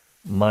 Career,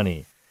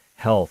 money,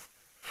 health,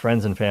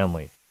 friends and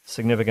family,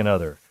 significant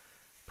other,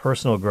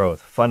 personal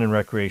growth, fun and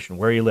recreation,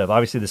 where you live.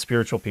 Obviously, the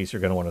spiritual piece you're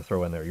going to want to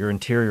throw in there. Your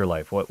interior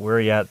life, where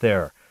are you at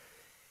there?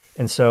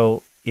 And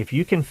so if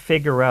you can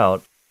figure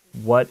out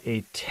what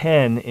a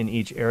 10 in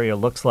each area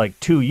looks like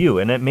to you.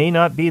 And it may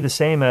not be the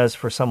same as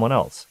for someone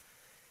else.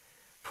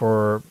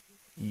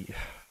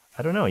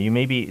 I don't know,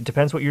 it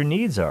depends what your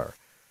needs are.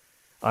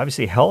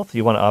 Obviously, health,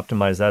 you want to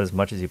optimize that as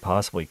much as you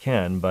possibly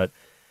can. But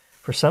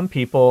for some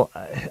people,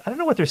 I don't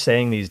know what they're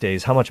saying these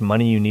days, how much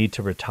money you need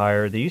to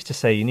retire. They used to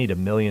say you need $1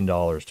 million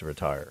to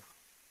retire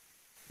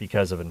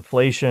because of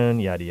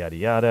inflation, yada, yada,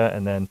 yada.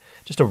 And then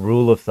just a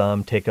rule of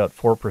thumb, take out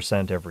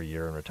 4% every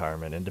year in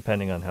retirement. And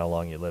depending on how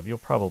long you live, you'll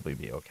probably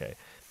be okay.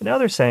 But now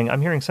they're saying,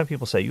 I'm hearing some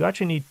people say, you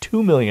actually need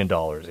 $2 million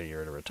a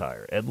year to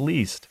retire, at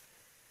least,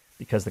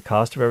 because the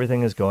cost of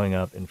everything is going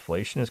up,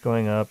 inflation is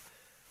going up,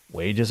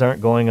 wages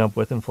aren't going up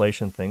with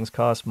inflation, things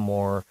cost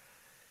more.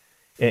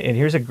 And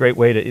here's a great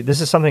way this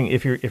is something,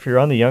 if you're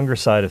on the younger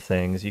side of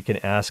things, you can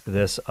ask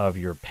this of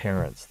your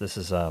parents. This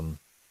is,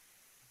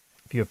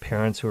 if you have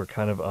parents who are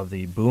kind of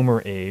the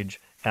boomer age,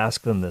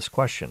 ask them this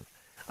question.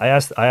 I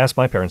asked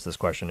my parents this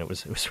question. It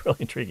was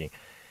really intriguing.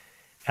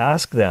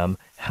 Ask them,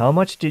 how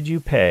much did you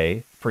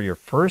pay for your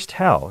first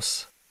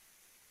house,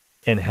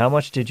 and how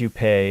much did you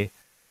pay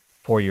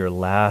for your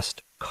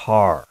last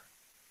car?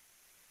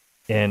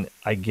 And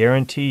I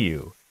guarantee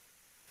you,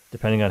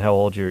 depending on how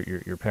old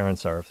your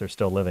parents are, if they're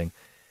still living,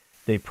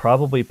 they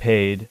probably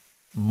paid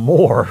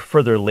more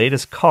for their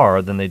latest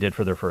car than they did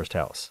for their first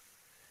house.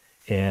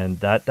 And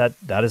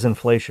that is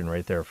inflation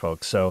right there,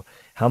 folks. So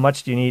how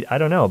much do you need? I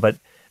don't know, but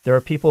there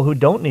are people who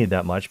don't need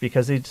that much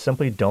because they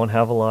simply don't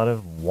have a lot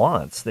of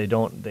wants. They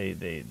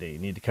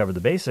need to cover the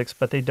basics,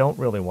 but they don't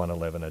really want to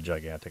live in a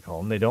gigantic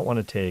home. They don't want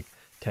to take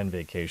 10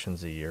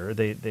 vacations a year.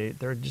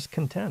 They're just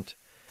content.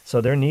 So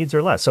their needs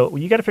are less. So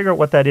you got to figure out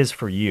what that is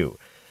for you.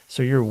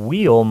 So your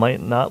wheel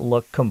might not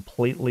look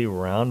completely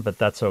round, but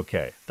that's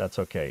okay. That's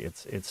okay.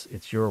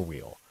 It's your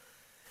wheel.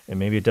 And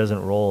maybe it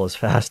doesn't roll as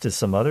fast as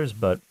some others,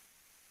 but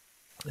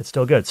it's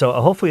still good. So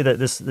hopefully that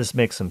this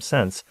makes some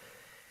sense.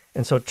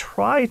 And so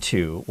try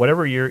to,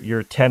 whatever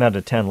your 10 out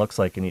of 10 looks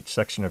like in each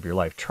section of your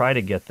life, try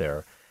to get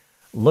there.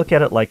 Look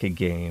at it like a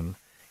game.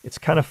 It's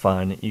kind of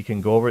fun. You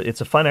can go over,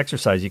 it's a fun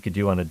exercise you could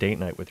do on a date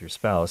night with your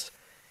spouse.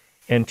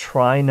 And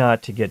try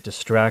not to get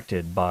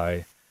distracted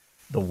by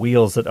the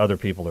wheels that other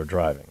people are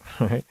driving.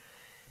 Right?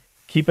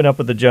 Keeping up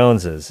with the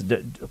Joneses.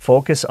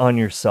 Focus on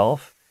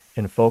yourself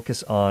and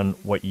focus on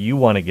what you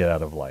want to get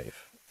out of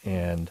life.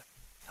 And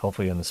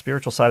hopefully on the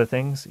spiritual side of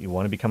things, you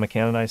want to become a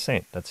canonized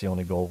saint. That's the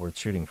only goal worth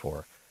shooting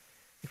for.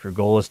 If your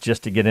goal is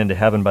just to get into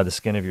heaven by the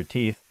skin of your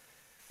teeth,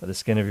 by the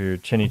skin of your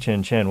chinny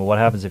chin chin, well, what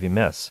happens if you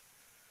miss?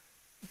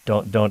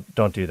 Don't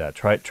do that.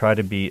 Try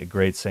to be a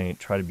great saint.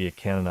 Try to be a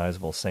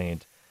canonizable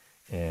saint.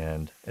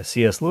 And as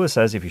C.S. Lewis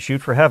says, if you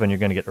shoot for heaven, you're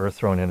going to get earth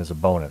thrown in as a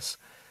bonus.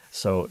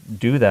 So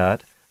do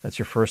that. That's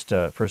your first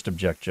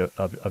objective.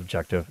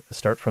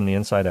 Start from the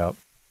inside out.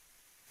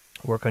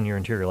 Work on your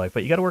interior life.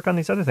 But you got to work on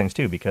these other things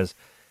too, because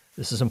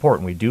this is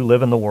important. We do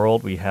live in the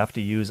world. We have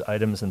to use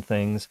items and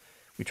things.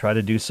 We try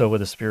to do so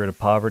with a spirit of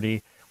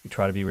poverty. We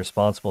try to be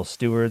responsible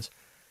stewards.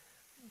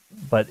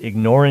 But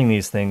ignoring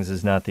these things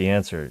is not the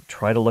answer.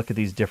 Try to look at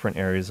these different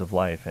areas of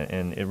life.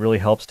 And it really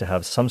helps to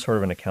have some sort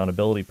of an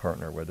accountability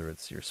partner, whether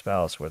it's your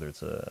spouse, whether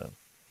it's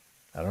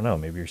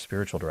maybe your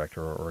spiritual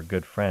director or a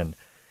good friend.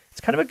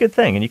 It's kind of a good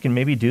thing. And you can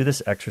maybe do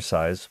this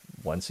exercise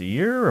once a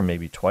year or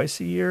maybe twice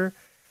a year.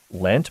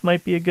 Lent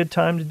might be a good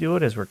time to do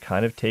it as we're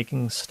kind of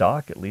taking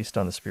stock, at least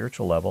on the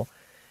spiritual level.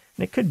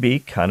 And it could be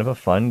kind of a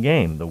fun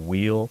game, the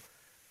Wheel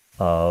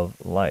of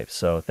Life.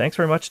 So thanks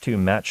very much to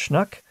Matt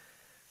Schnuck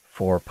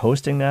for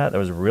posting that. That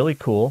was really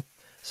cool.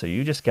 So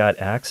you just got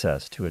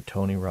access to a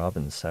Tony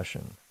Robbins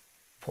session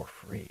for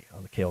free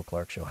on the Cale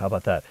Clark Show. How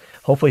about that?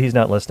 Hopefully he's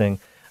not listening.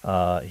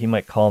 He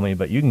might call me,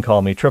 but you can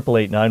call me,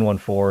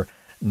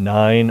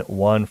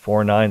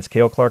 888-914-9149. It's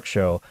Cale Clark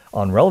Show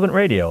on Relevant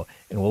Radio,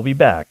 and we'll be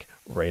back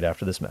right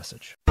after this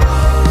message.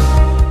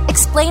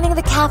 Explaining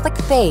the Catholic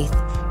faith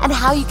and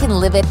how you can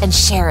live it and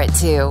share it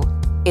too.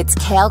 It's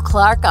Cale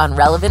Clark on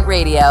Relevant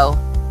Radio.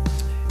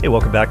 Hey,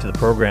 welcome back to the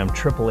program.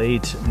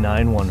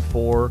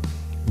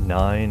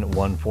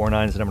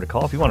 888-914-9149 is the number to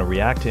call if you want to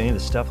react to any of the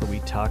stuff that we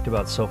talked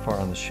about so far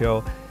on the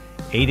show.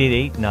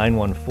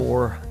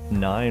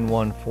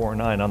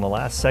 888-914-9149. On the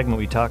last segment,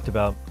 we talked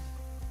about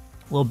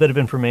a little bit of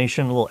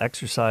information, a little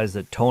exercise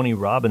that Tony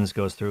Robbins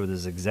goes through with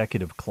his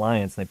executive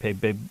clients. And they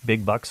pay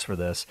big bucks for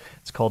this.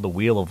 It's called the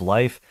Wheel of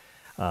Life.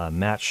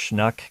 Matt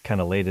Schnuck kind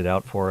of laid it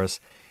out for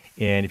us.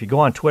 And if you go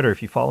on Twitter,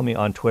 if you follow me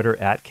on Twitter,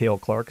 @Cale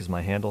Clark is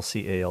my handle,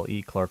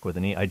 C-A-L-E, Clark with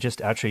an E. I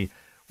just actually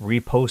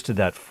reposted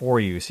that for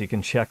you, so you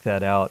can check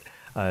that out.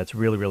 It's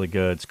really, really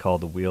good. It's called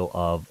the Wheel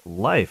of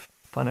Life.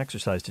 Fun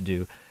exercise to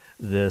do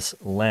this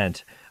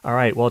Lent. All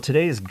right, well,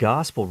 today's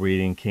gospel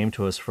reading came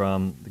to us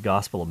from the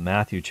Gospel of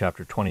Matthew,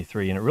 chapter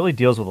 23, and it really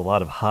deals with a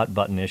lot of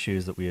hot-button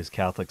issues that we as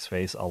Catholics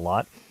face a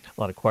lot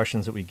of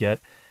questions that we get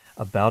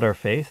about our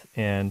faith,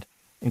 and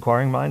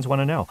inquiring minds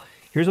want to know.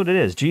 Here's what it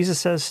is. Jesus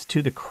says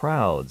to the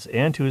crowds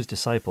and to his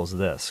disciples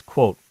this,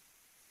 quote,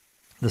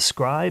 "The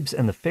scribes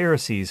and the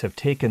Pharisees have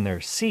taken their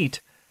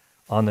seat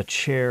on the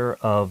chair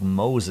of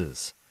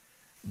Moses.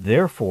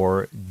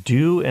 Therefore,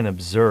 do and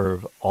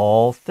observe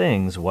all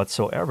things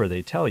whatsoever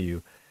they tell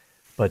you,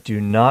 but do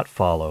not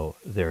follow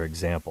their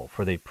example.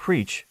 For they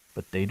preach,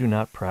 but they do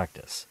not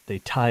practice. They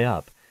tie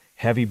up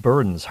heavy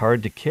burdens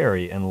hard to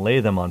carry and lay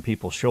them on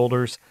people's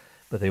shoulders,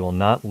 but they will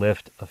not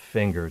lift a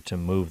finger to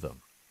move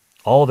them.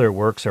 All their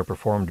works are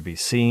performed to be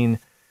seen.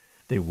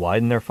 They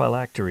widen their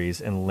phylacteries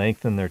and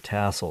lengthen their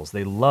tassels.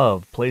 They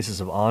love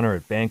places of honor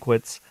at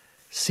banquets,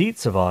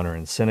 seats of honor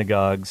in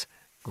synagogues,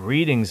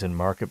 greetings in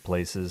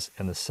marketplaces,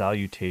 and the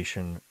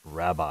salutation,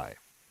 Rabbi.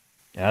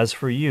 As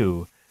for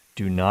you,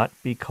 do not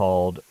be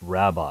called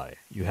Rabbi.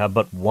 You have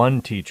but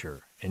one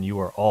teacher, and you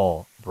are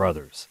all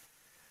brothers.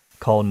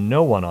 Call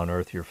no one on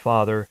earth your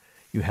father.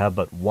 You have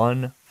but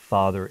one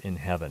Father in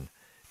heaven.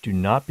 Do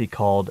not be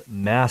called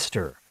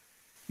Master.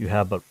 You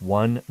have but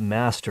one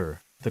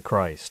Master, the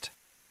Christ.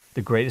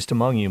 The greatest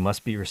among you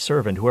must be your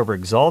servant. Whoever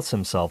exalts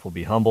himself will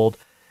be humbled,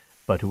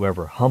 but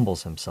whoever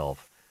humbles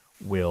himself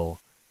will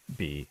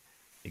be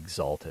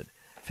exalted.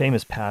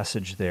 Famous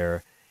passage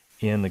there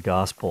in the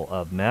Gospel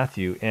of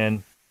Matthew,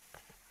 and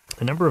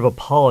a number of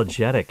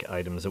apologetic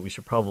items that we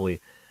should probably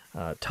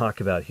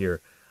talk about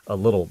here a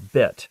little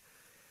bit.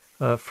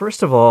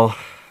 First of all,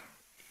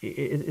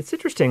 it's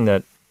interesting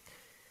that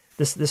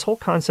this whole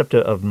concept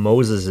of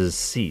Moses'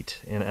 seat,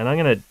 and I'm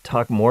going to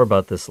talk more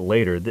about this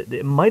later, that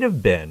it might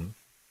have been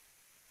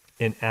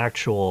an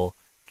actual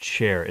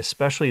chair,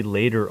 especially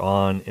later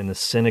on in the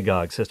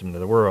synagogue system. Now,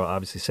 there were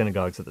obviously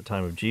synagogues at the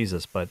time of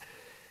Jesus, but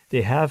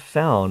they have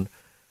found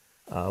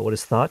what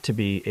is thought to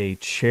be a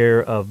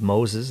chair of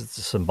Moses. It's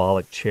a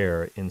symbolic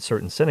chair in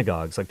certain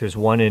synagogues. Like there's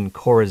one in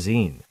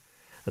Chorazin.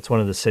 That's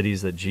one of the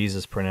cities that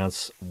Jesus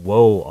pronounced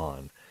woe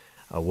on.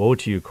 Woe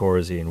to you,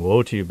 Chorazin.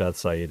 Woe to you,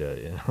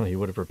 Bethsaida. You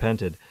would have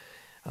repented.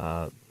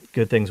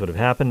 Good things would have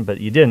happened,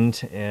 but you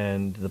didn't,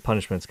 and the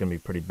punishment's going to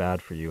be pretty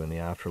bad for you in the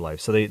afterlife.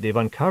 So they've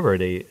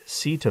uncovered a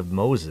seat of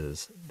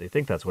Moses. They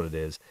think that's what it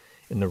is,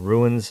 in the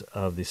ruins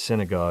of the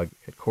synagogue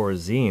at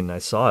Chorazin. I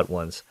saw it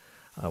once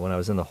when I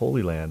was in the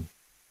Holy Land.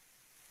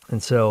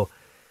 And so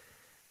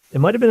it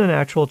might have been an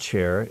actual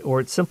chair, or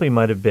it simply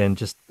might have been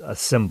just a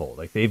symbol.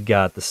 Like they've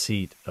got the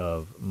seat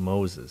of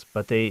Moses.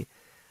 But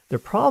their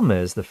problem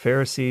is the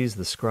Pharisees,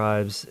 the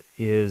scribes,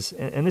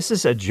 and this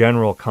is a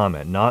general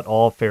comment, not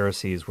all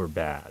Pharisees were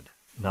bad.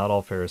 Not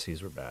all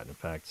Pharisees were bad. In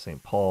fact,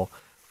 St. Paul,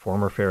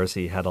 former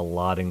Pharisee, had a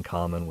lot in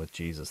common with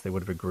Jesus. They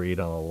would have agreed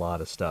on a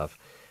lot of stuff.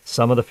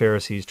 Some of the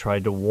Pharisees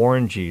tried to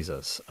warn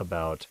Jesus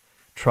about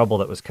trouble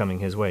that was coming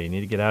his way. You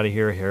need to get out of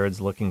here.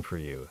 Herod's looking for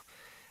you.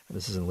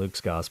 This is in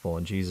Luke's gospel,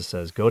 and Jesus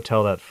says, go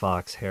tell that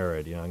fox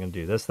Herod, I'm going to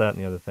do this, that,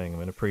 and the other thing. I'm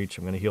going to preach,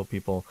 I'm going to heal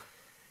people,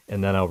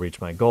 and then I'll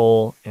reach my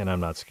goal, and I'm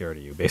not scared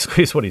of you,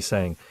 basically is what he's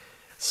saying.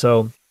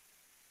 So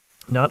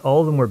not all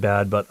of them were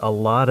bad, but a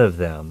lot of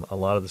them, a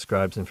lot of the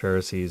scribes and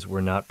Pharisees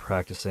were not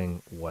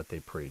practicing what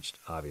they preached,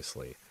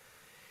 obviously.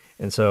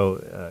 And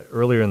so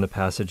earlier in the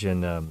passage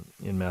in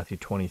Matthew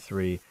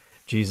 23,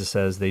 Jesus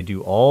says, they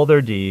do all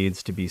their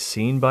deeds to be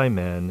seen by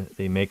men.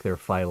 They make their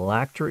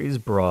phylacteries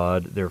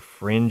broad, their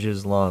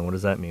fringes long. What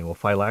does that mean? Well,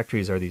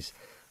 phylacteries are these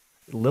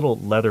little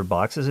leather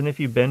boxes. And if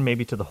you've been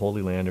maybe to the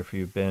Holy Land, or if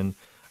you've been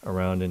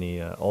around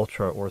any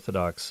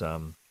ultra-Orthodox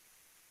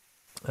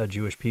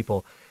Jewish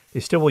people, they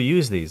still will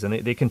use these. And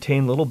they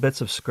contain little bits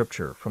of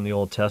scripture from the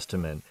Old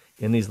Testament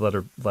in these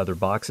leather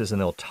boxes, and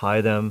they'll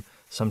tie them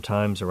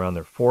sometimes around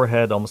their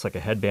forehead, almost like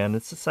a headband.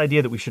 It's this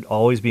idea that we should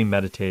always be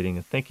meditating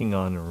and thinking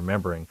on and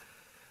remembering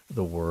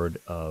the Word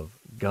of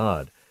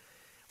God.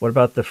 What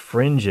about the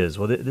fringes?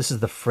 Well, this is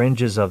the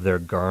fringes of their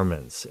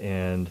garments,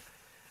 and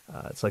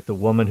it's like the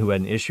woman who had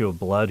an issue of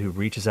blood who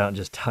reaches out and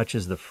just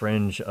touches the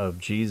fringe of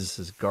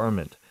Jesus'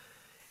 garment.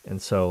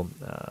 And so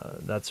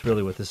that's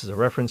really what this is a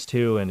reference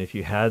to, and if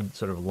you had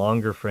sort of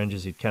longer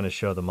fringes, you'd kind of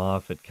show them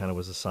off. It kind of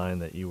was a sign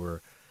that you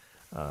were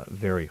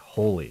very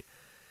holy.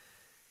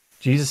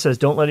 Jesus says,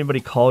 don't let anybody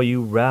call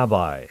you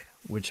rabbi,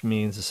 which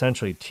means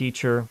essentially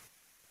teacher.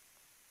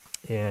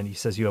 And he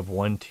says you have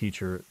one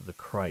teacher, the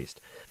Christ.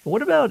 But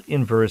what about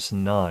in verse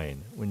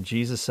 9, when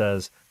Jesus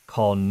says,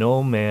 call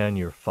no man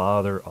your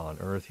father on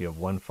earth, you have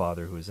one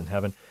Father who is in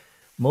heaven?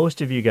 Most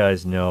of you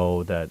guys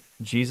know that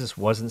Jesus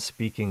wasn't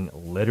speaking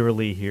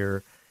literally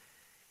here.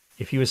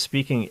 If he was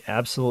speaking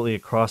absolutely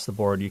across the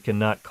board, you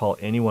cannot call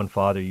anyone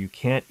father. You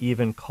can't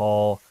even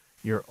call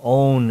your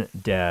own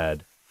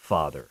dad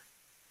father.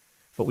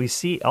 But we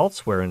see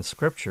elsewhere in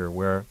Scripture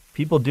where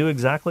people do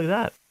exactly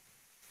that.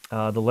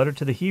 The letter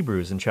to the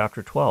Hebrews in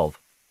chapter 12.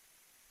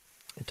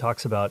 It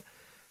talks about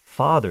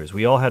fathers.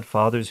 We all had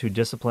fathers who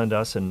disciplined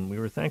us, and we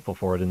were thankful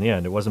for it in the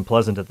end. It wasn't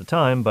pleasant at the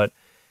time, but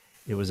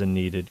it was a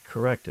needed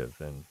corrective.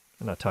 And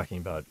I'm not talking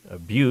about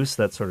abuse,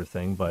 that sort of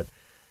thing,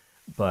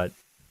 but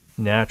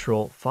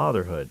natural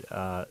fatherhood.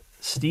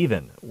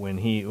 Stephen, when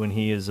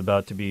he is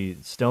about to be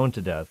stoned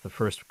to death, the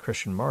first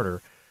Christian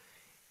martyr,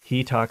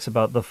 he talks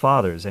about the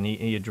fathers, and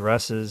he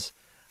addresses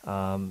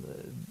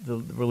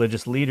the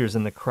religious leaders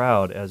in the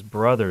crowd as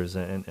brothers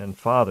and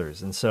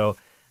fathers. And so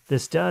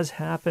this does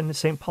happen.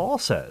 St. Paul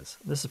says,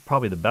 this is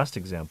probably the best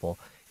example,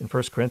 in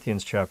 1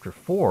 Corinthians chapter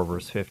 4,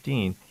 verse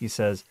 15, he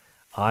says,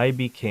 I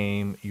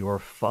became your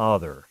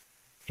father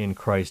in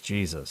Christ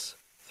Jesus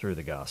through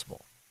the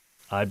gospel.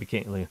 I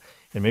became,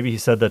 and maybe he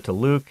said that to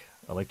Luke.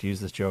 I like to use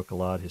this joke a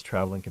lot. His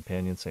traveling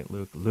companion, St.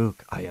 Luke.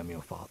 Luke, I am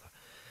your father.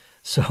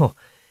 So,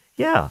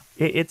 yeah,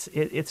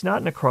 it's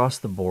not an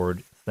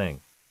across-the-board thing.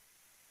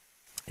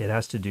 It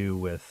has to do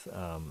with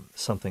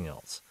something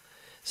else.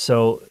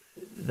 So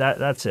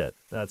that's it.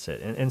 That's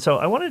it. And so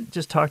I want to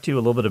just talk to you a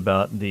little bit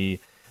about the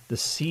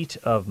seat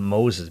of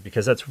Moses,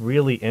 because that's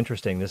really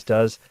interesting. This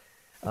does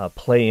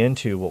play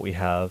into what we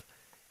have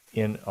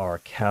in our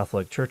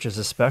Catholic churches,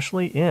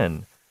 especially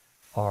in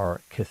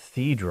our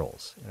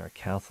cathedrals, in our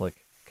Catholic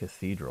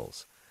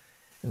cathedrals.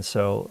 And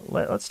so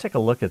let's take a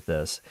look at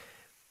this.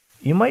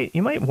 You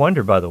might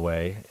wonder, by the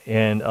way,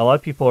 and a lot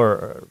of people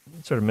are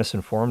sort of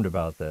misinformed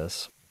about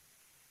this.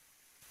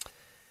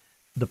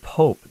 The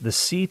Pope, the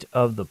seat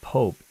of the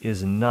Pope,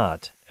 is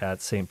not at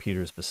St.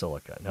 Peter's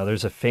Basilica. Now,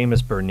 there's a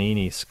famous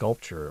Bernini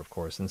sculpture, of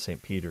course, in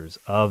St. Peter's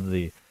of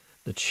the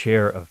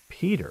chair of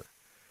Peter,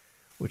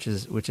 which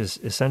is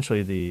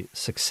essentially the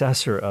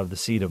successor of the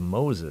seat of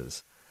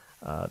Moses,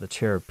 the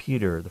chair of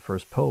Peter, the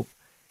first Pope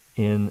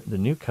in the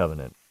New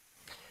Covenant.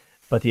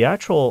 But the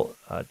actual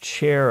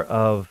chair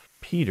of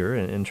Peter,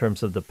 in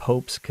terms of the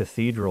Pope's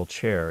cathedral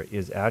chair,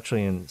 is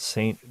actually in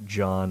St.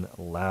 John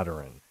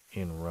Lateran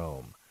in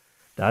Rome.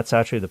 That's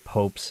actually the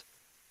Pope's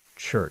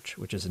church,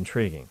 which is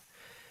intriguing.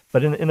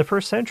 But in the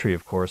first century,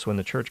 of course, when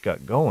the church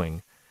got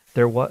going,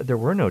 there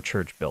were no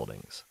church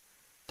buildings.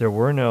 There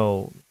were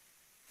no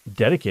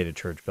dedicated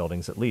church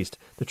buildings, at least.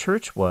 The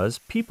church was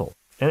people,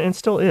 and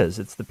still is.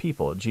 It's the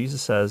people.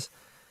 Jesus says,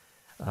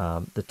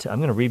 I'm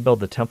going to rebuild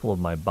the temple of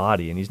my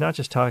body. And he's not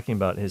just talking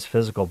about his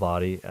physical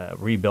body,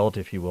 rebuilt,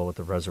 if you will, with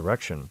the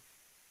resurrection.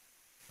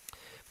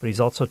 But he's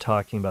also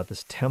talking about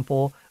this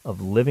temple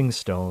of living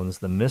stones,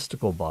 the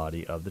mystical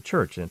body of the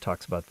church. And it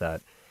talks about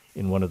that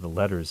in one of the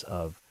letters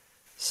of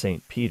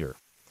St. Peter.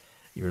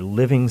 You're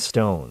living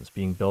stones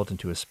being built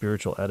into a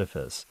spiritual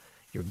edifice.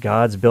 You're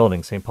God's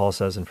building. St. Paul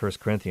says in 1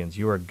 Corinthians,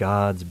 you are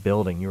God's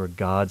building. You are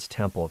God's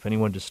temple. If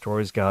anyone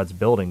destroys God's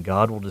building,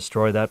 God will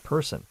destroy that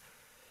person.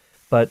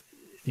 But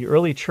the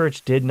early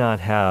church did not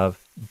have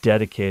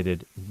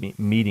dedicated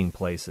meeting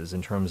places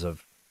in terms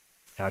of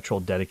actual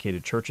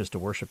dedicated churches to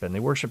worship in. They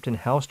worshiped in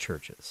house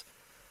churches.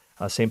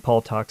 St.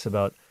 Paul talks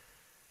about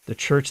the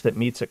church that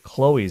meets at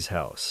Chloe's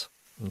house.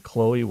 And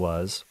Chloe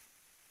was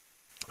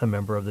a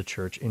member of the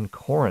church in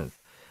Corinth.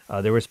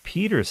 There was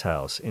Peter's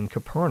house in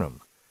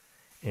Capernaum.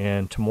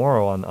 And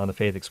tomorrow on The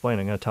Faith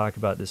Explained, I'm going to talk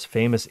about this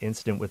famous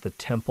incident with the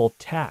temple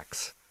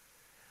tax,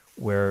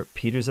 where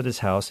Peter's at his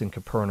house in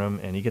Capernaum,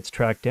 and he gets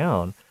tracked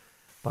down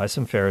by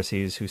some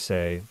Pharisees who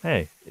say,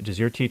 hey, does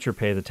your teacher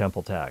pay the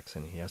temple tax?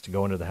 And he has to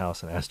go into the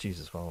house and ask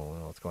Jesus, well,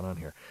 what's going on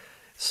here?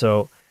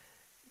 So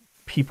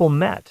people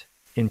met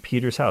in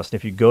Peter's house. And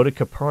if you go to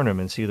Capernaum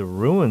and see the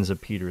ruins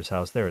of Peter's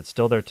house there, it's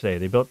still there today.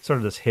 They built sort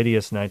of this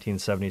hideous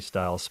 1970s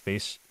style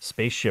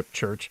spaceship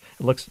church.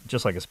 It looks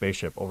just like a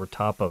spaceship over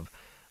top of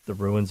the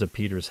ruins of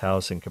Peter's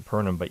house in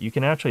Capernaum. But you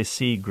can actually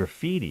see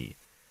graffiti.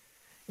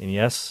 And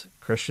yes,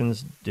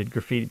 Christians did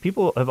graffiti.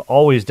 People have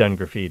always done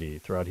graffiti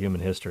throughout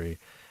human history,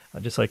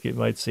 just like you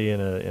might see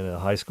in a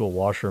high school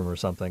washroom or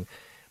something.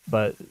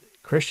 But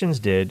Christians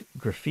did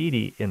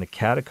graffiti in the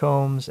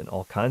catacombs and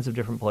all kinds of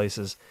different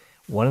places.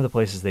 One of the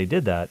places they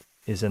did that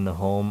is in the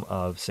home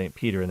of St.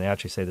 Peter, and they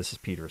actually say this is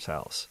Peter's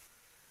house.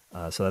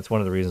 So that's one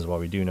of the reasons why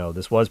we do know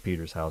this was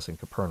Peter's house in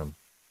Capernaum.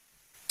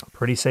 A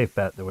pretty safe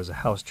bet there was a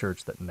house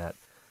church that met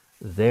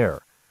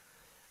there.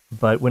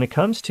 But when it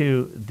comes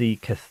to the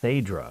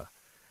cathedra,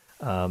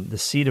 the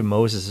seat of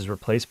Moses is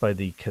replaced by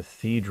the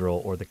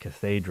cathedral or the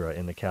cathedra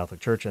in the Catholic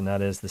Church, and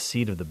that is the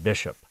seat of the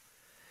bishop.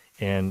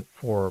 And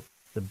for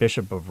the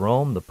Bishop of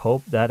Rome, the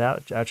Pope, that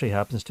actually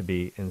happens to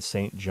be in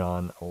St.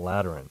 John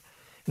Lateran.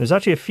 And there's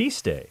actually a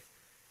feast day,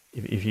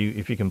 if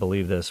you can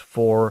believe this,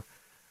 for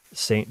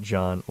St.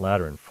 John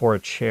Lateran, for a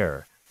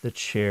chair, the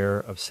chair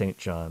of St.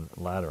 John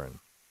Lateran.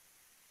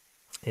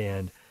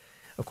 And,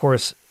 of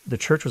course, the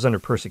church was under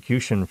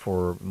persecution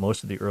for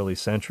most of the early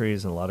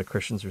centuries, and a lot of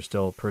Christians are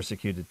still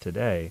persecuted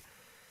today.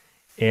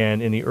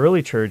 And in the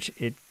early church,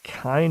 it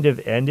kind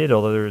of ended,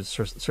 although there's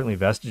certainly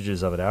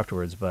vestiges of it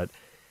afterwards. But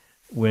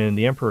when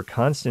the Emperor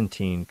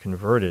Constantine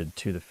converted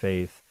to the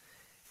faith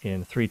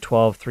in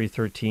 312,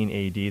 313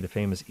 AD, the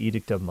famous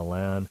Edict of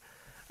Milan,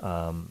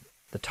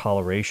 the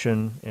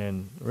toleration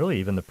and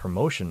really even the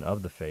promotion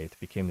of the faith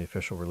became the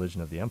official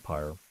religion of the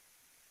empire.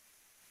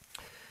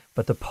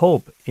 But the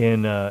Pope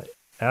in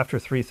after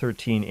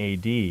 313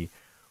 AD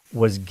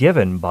was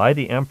given by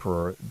the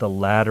emperor the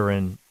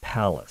Lateran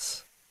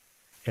Palace.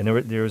 And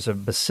there was a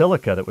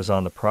basilica that was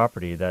on the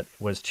property that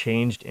was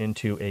changed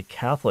into a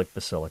Catholic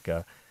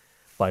basilica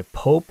by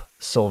Pope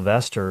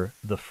Sylvester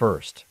I,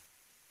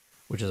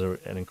 which is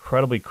an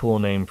incredibly cool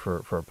name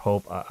for a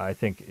pope. I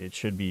think it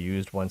should be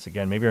used once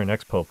again. Maybe our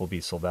next pope will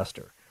be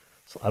Sylvester.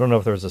 So I don't know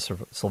if there was a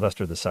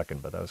Sylvester II,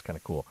 but that was kind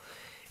of cool.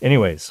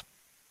 Anyways,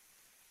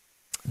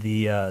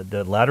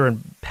 the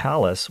Lateran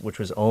Palace, which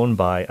was owned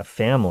by a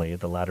family,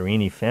 the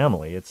Laterini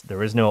family.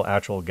 There is no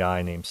actual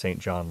guy named St.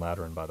 John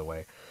Lateran, by the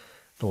way.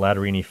 The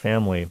Laterini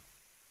family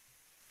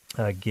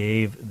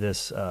gave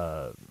this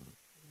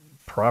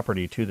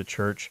property to the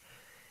church,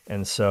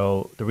 and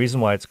so the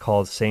reason why it's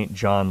called St.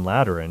 John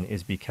Lateran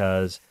is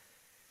because,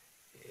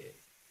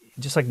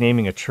 just like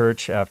naming a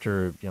church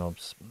after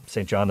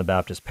St. John the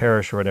Baptist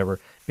Parish or whatever,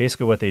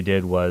 basically what they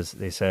did was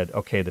they said,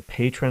 okay, the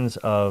patrons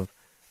of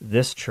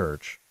this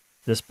church,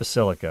 this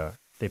basilica,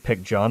 they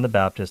picked John the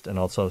Baptist and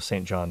also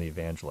St. John the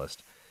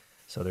Evangelist.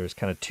 So there's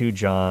kind of two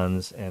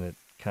Johns, and it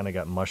kind of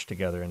got mushed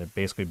together, and it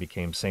basically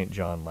became St.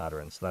 John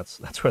Lateran. So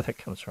that's where that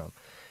comes from.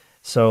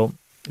 So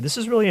this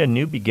is really a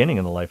new beginning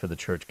in the life of the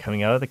church,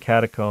 coming out of the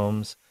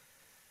catacombs,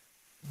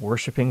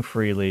 worshiping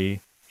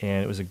freely,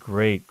 and it was a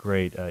great,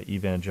 great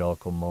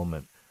evangelical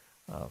moment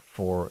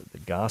for the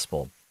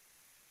gospel.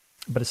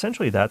 But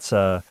essentially, that's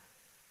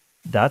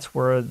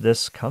where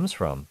this comes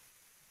from.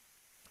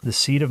 The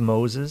seat of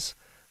Moses,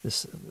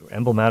 this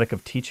emblematic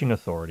of teaching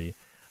authority,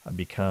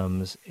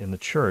 becomes in the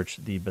church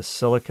the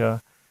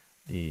basilica,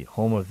 the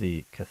home of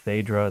the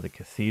cathedra, the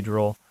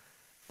cathedral,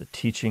 the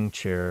teaching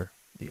chair,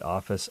 the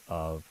office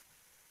of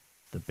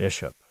the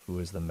bishop, who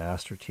is the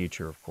master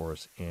teacher, of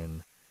course,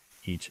 in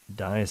each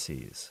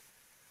diocese.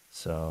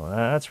 So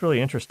that's really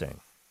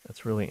interesting.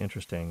 That's really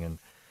interesting. And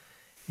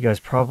you guys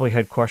probably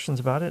had questions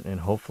about it,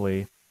 and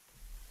hopefully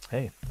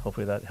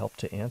that helped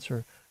to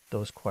answer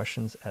those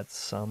questions at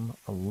some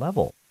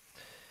level.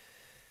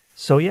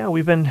 So yeah,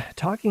 we've been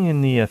talking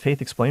in the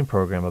Faith Explained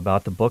program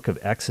about the book of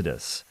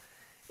Exodus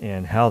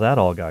and how that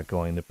all got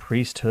going, the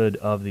priesthood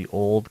of the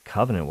Old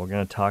Covenant. We're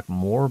going to talk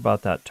more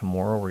about that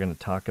tomorrow. We're going to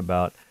talk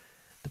about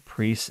the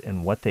priests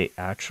and what they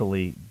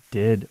actually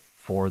did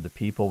for the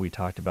people. We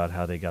talked about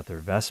how they got their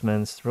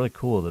vestments. It's really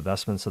cool, the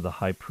vestments of the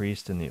high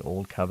priest in the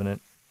Old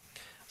Covenant.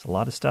 It's a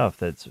lot of stuff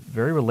that's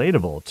very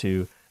relatable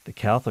to the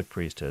Catholic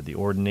priesthood, the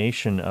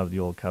ordination of the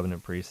Old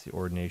Covenant priests, the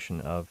ordination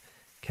of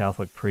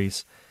Catholic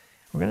priests.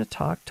 We're going to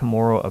talk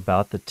tomorrow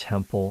about the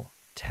temple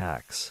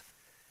tax,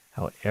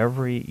 how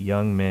every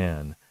young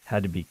man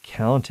had to be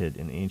counted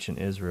in ancient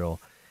Israel,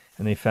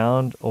 and they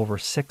found over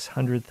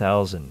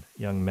 600,000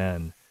 young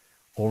men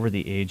over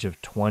the age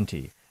of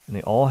 20, and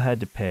they all had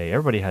to pay,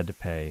 everybody had to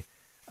pay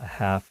a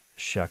half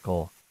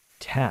shekel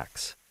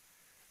tax,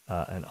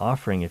 an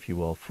offering, if you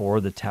will,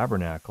 for the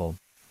tabernacle.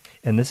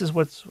 And this is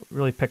what's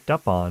really picked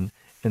up on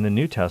in the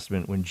New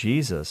Testament when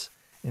Jesus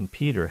and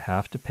Peter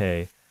have to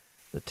pay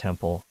the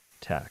temple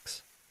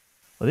tax.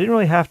 Well, they didn't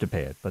really have to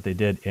pay it, but they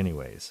did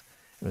anyways.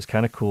 It was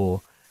kind of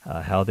cool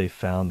how they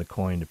found the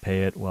coin to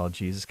pay it. Well,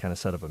 Jesus kind of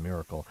set up a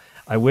miracle.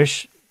 I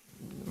wish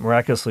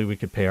miraculously we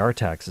could pay our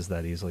taxes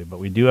that easily, but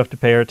we do have to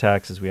pay our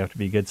taxes. We have to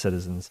be good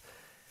citizens.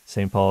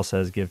 St. Paul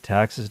says, give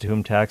taxes to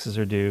whom taxes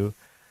are due,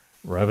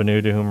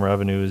 revenue to whom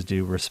revenue is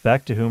due,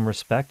 respect to whom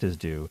respect is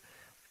due.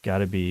 We've got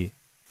to be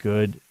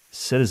good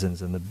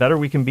citizens. And the better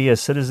we can be as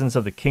citizens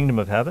of the kingdom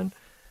of heaven,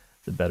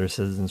 the better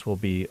citizens will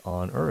be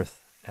on earth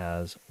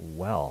as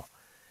well.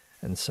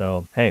 And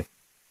so, hey,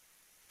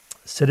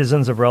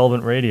 citizens of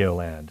Relevant Radio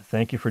Land,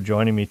 thank you for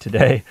joining me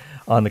today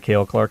on the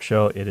Cale Clark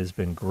Show. It has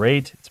been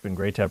great. It's been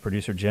great to have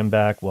producer Jim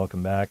back.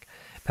 Welcome back.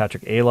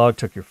 Patrick Alog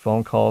took your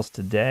phone calls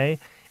today.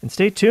 And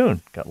stay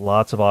tuned. Got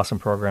lots of awesome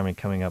programming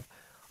coming up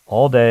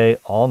all day,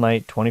 all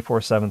night,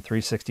 24/7,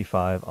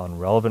 365 on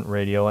Relevant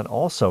Radio, and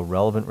also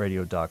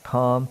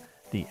relevantradio.com,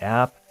 the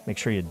app. Make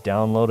sure you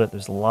download it.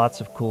 There's lots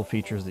of cool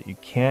features that you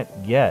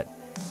can't get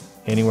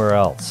anywhere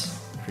else.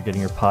 If you're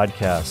getting your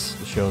podcasts,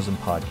 the shows in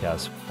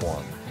podcast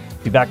form.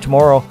 Be back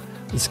tomorrow.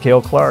 This is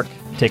Cale Clark.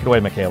 Take it away,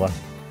 Michaela.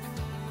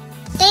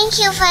 Thank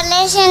you for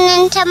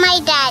listening to my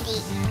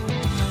daddy.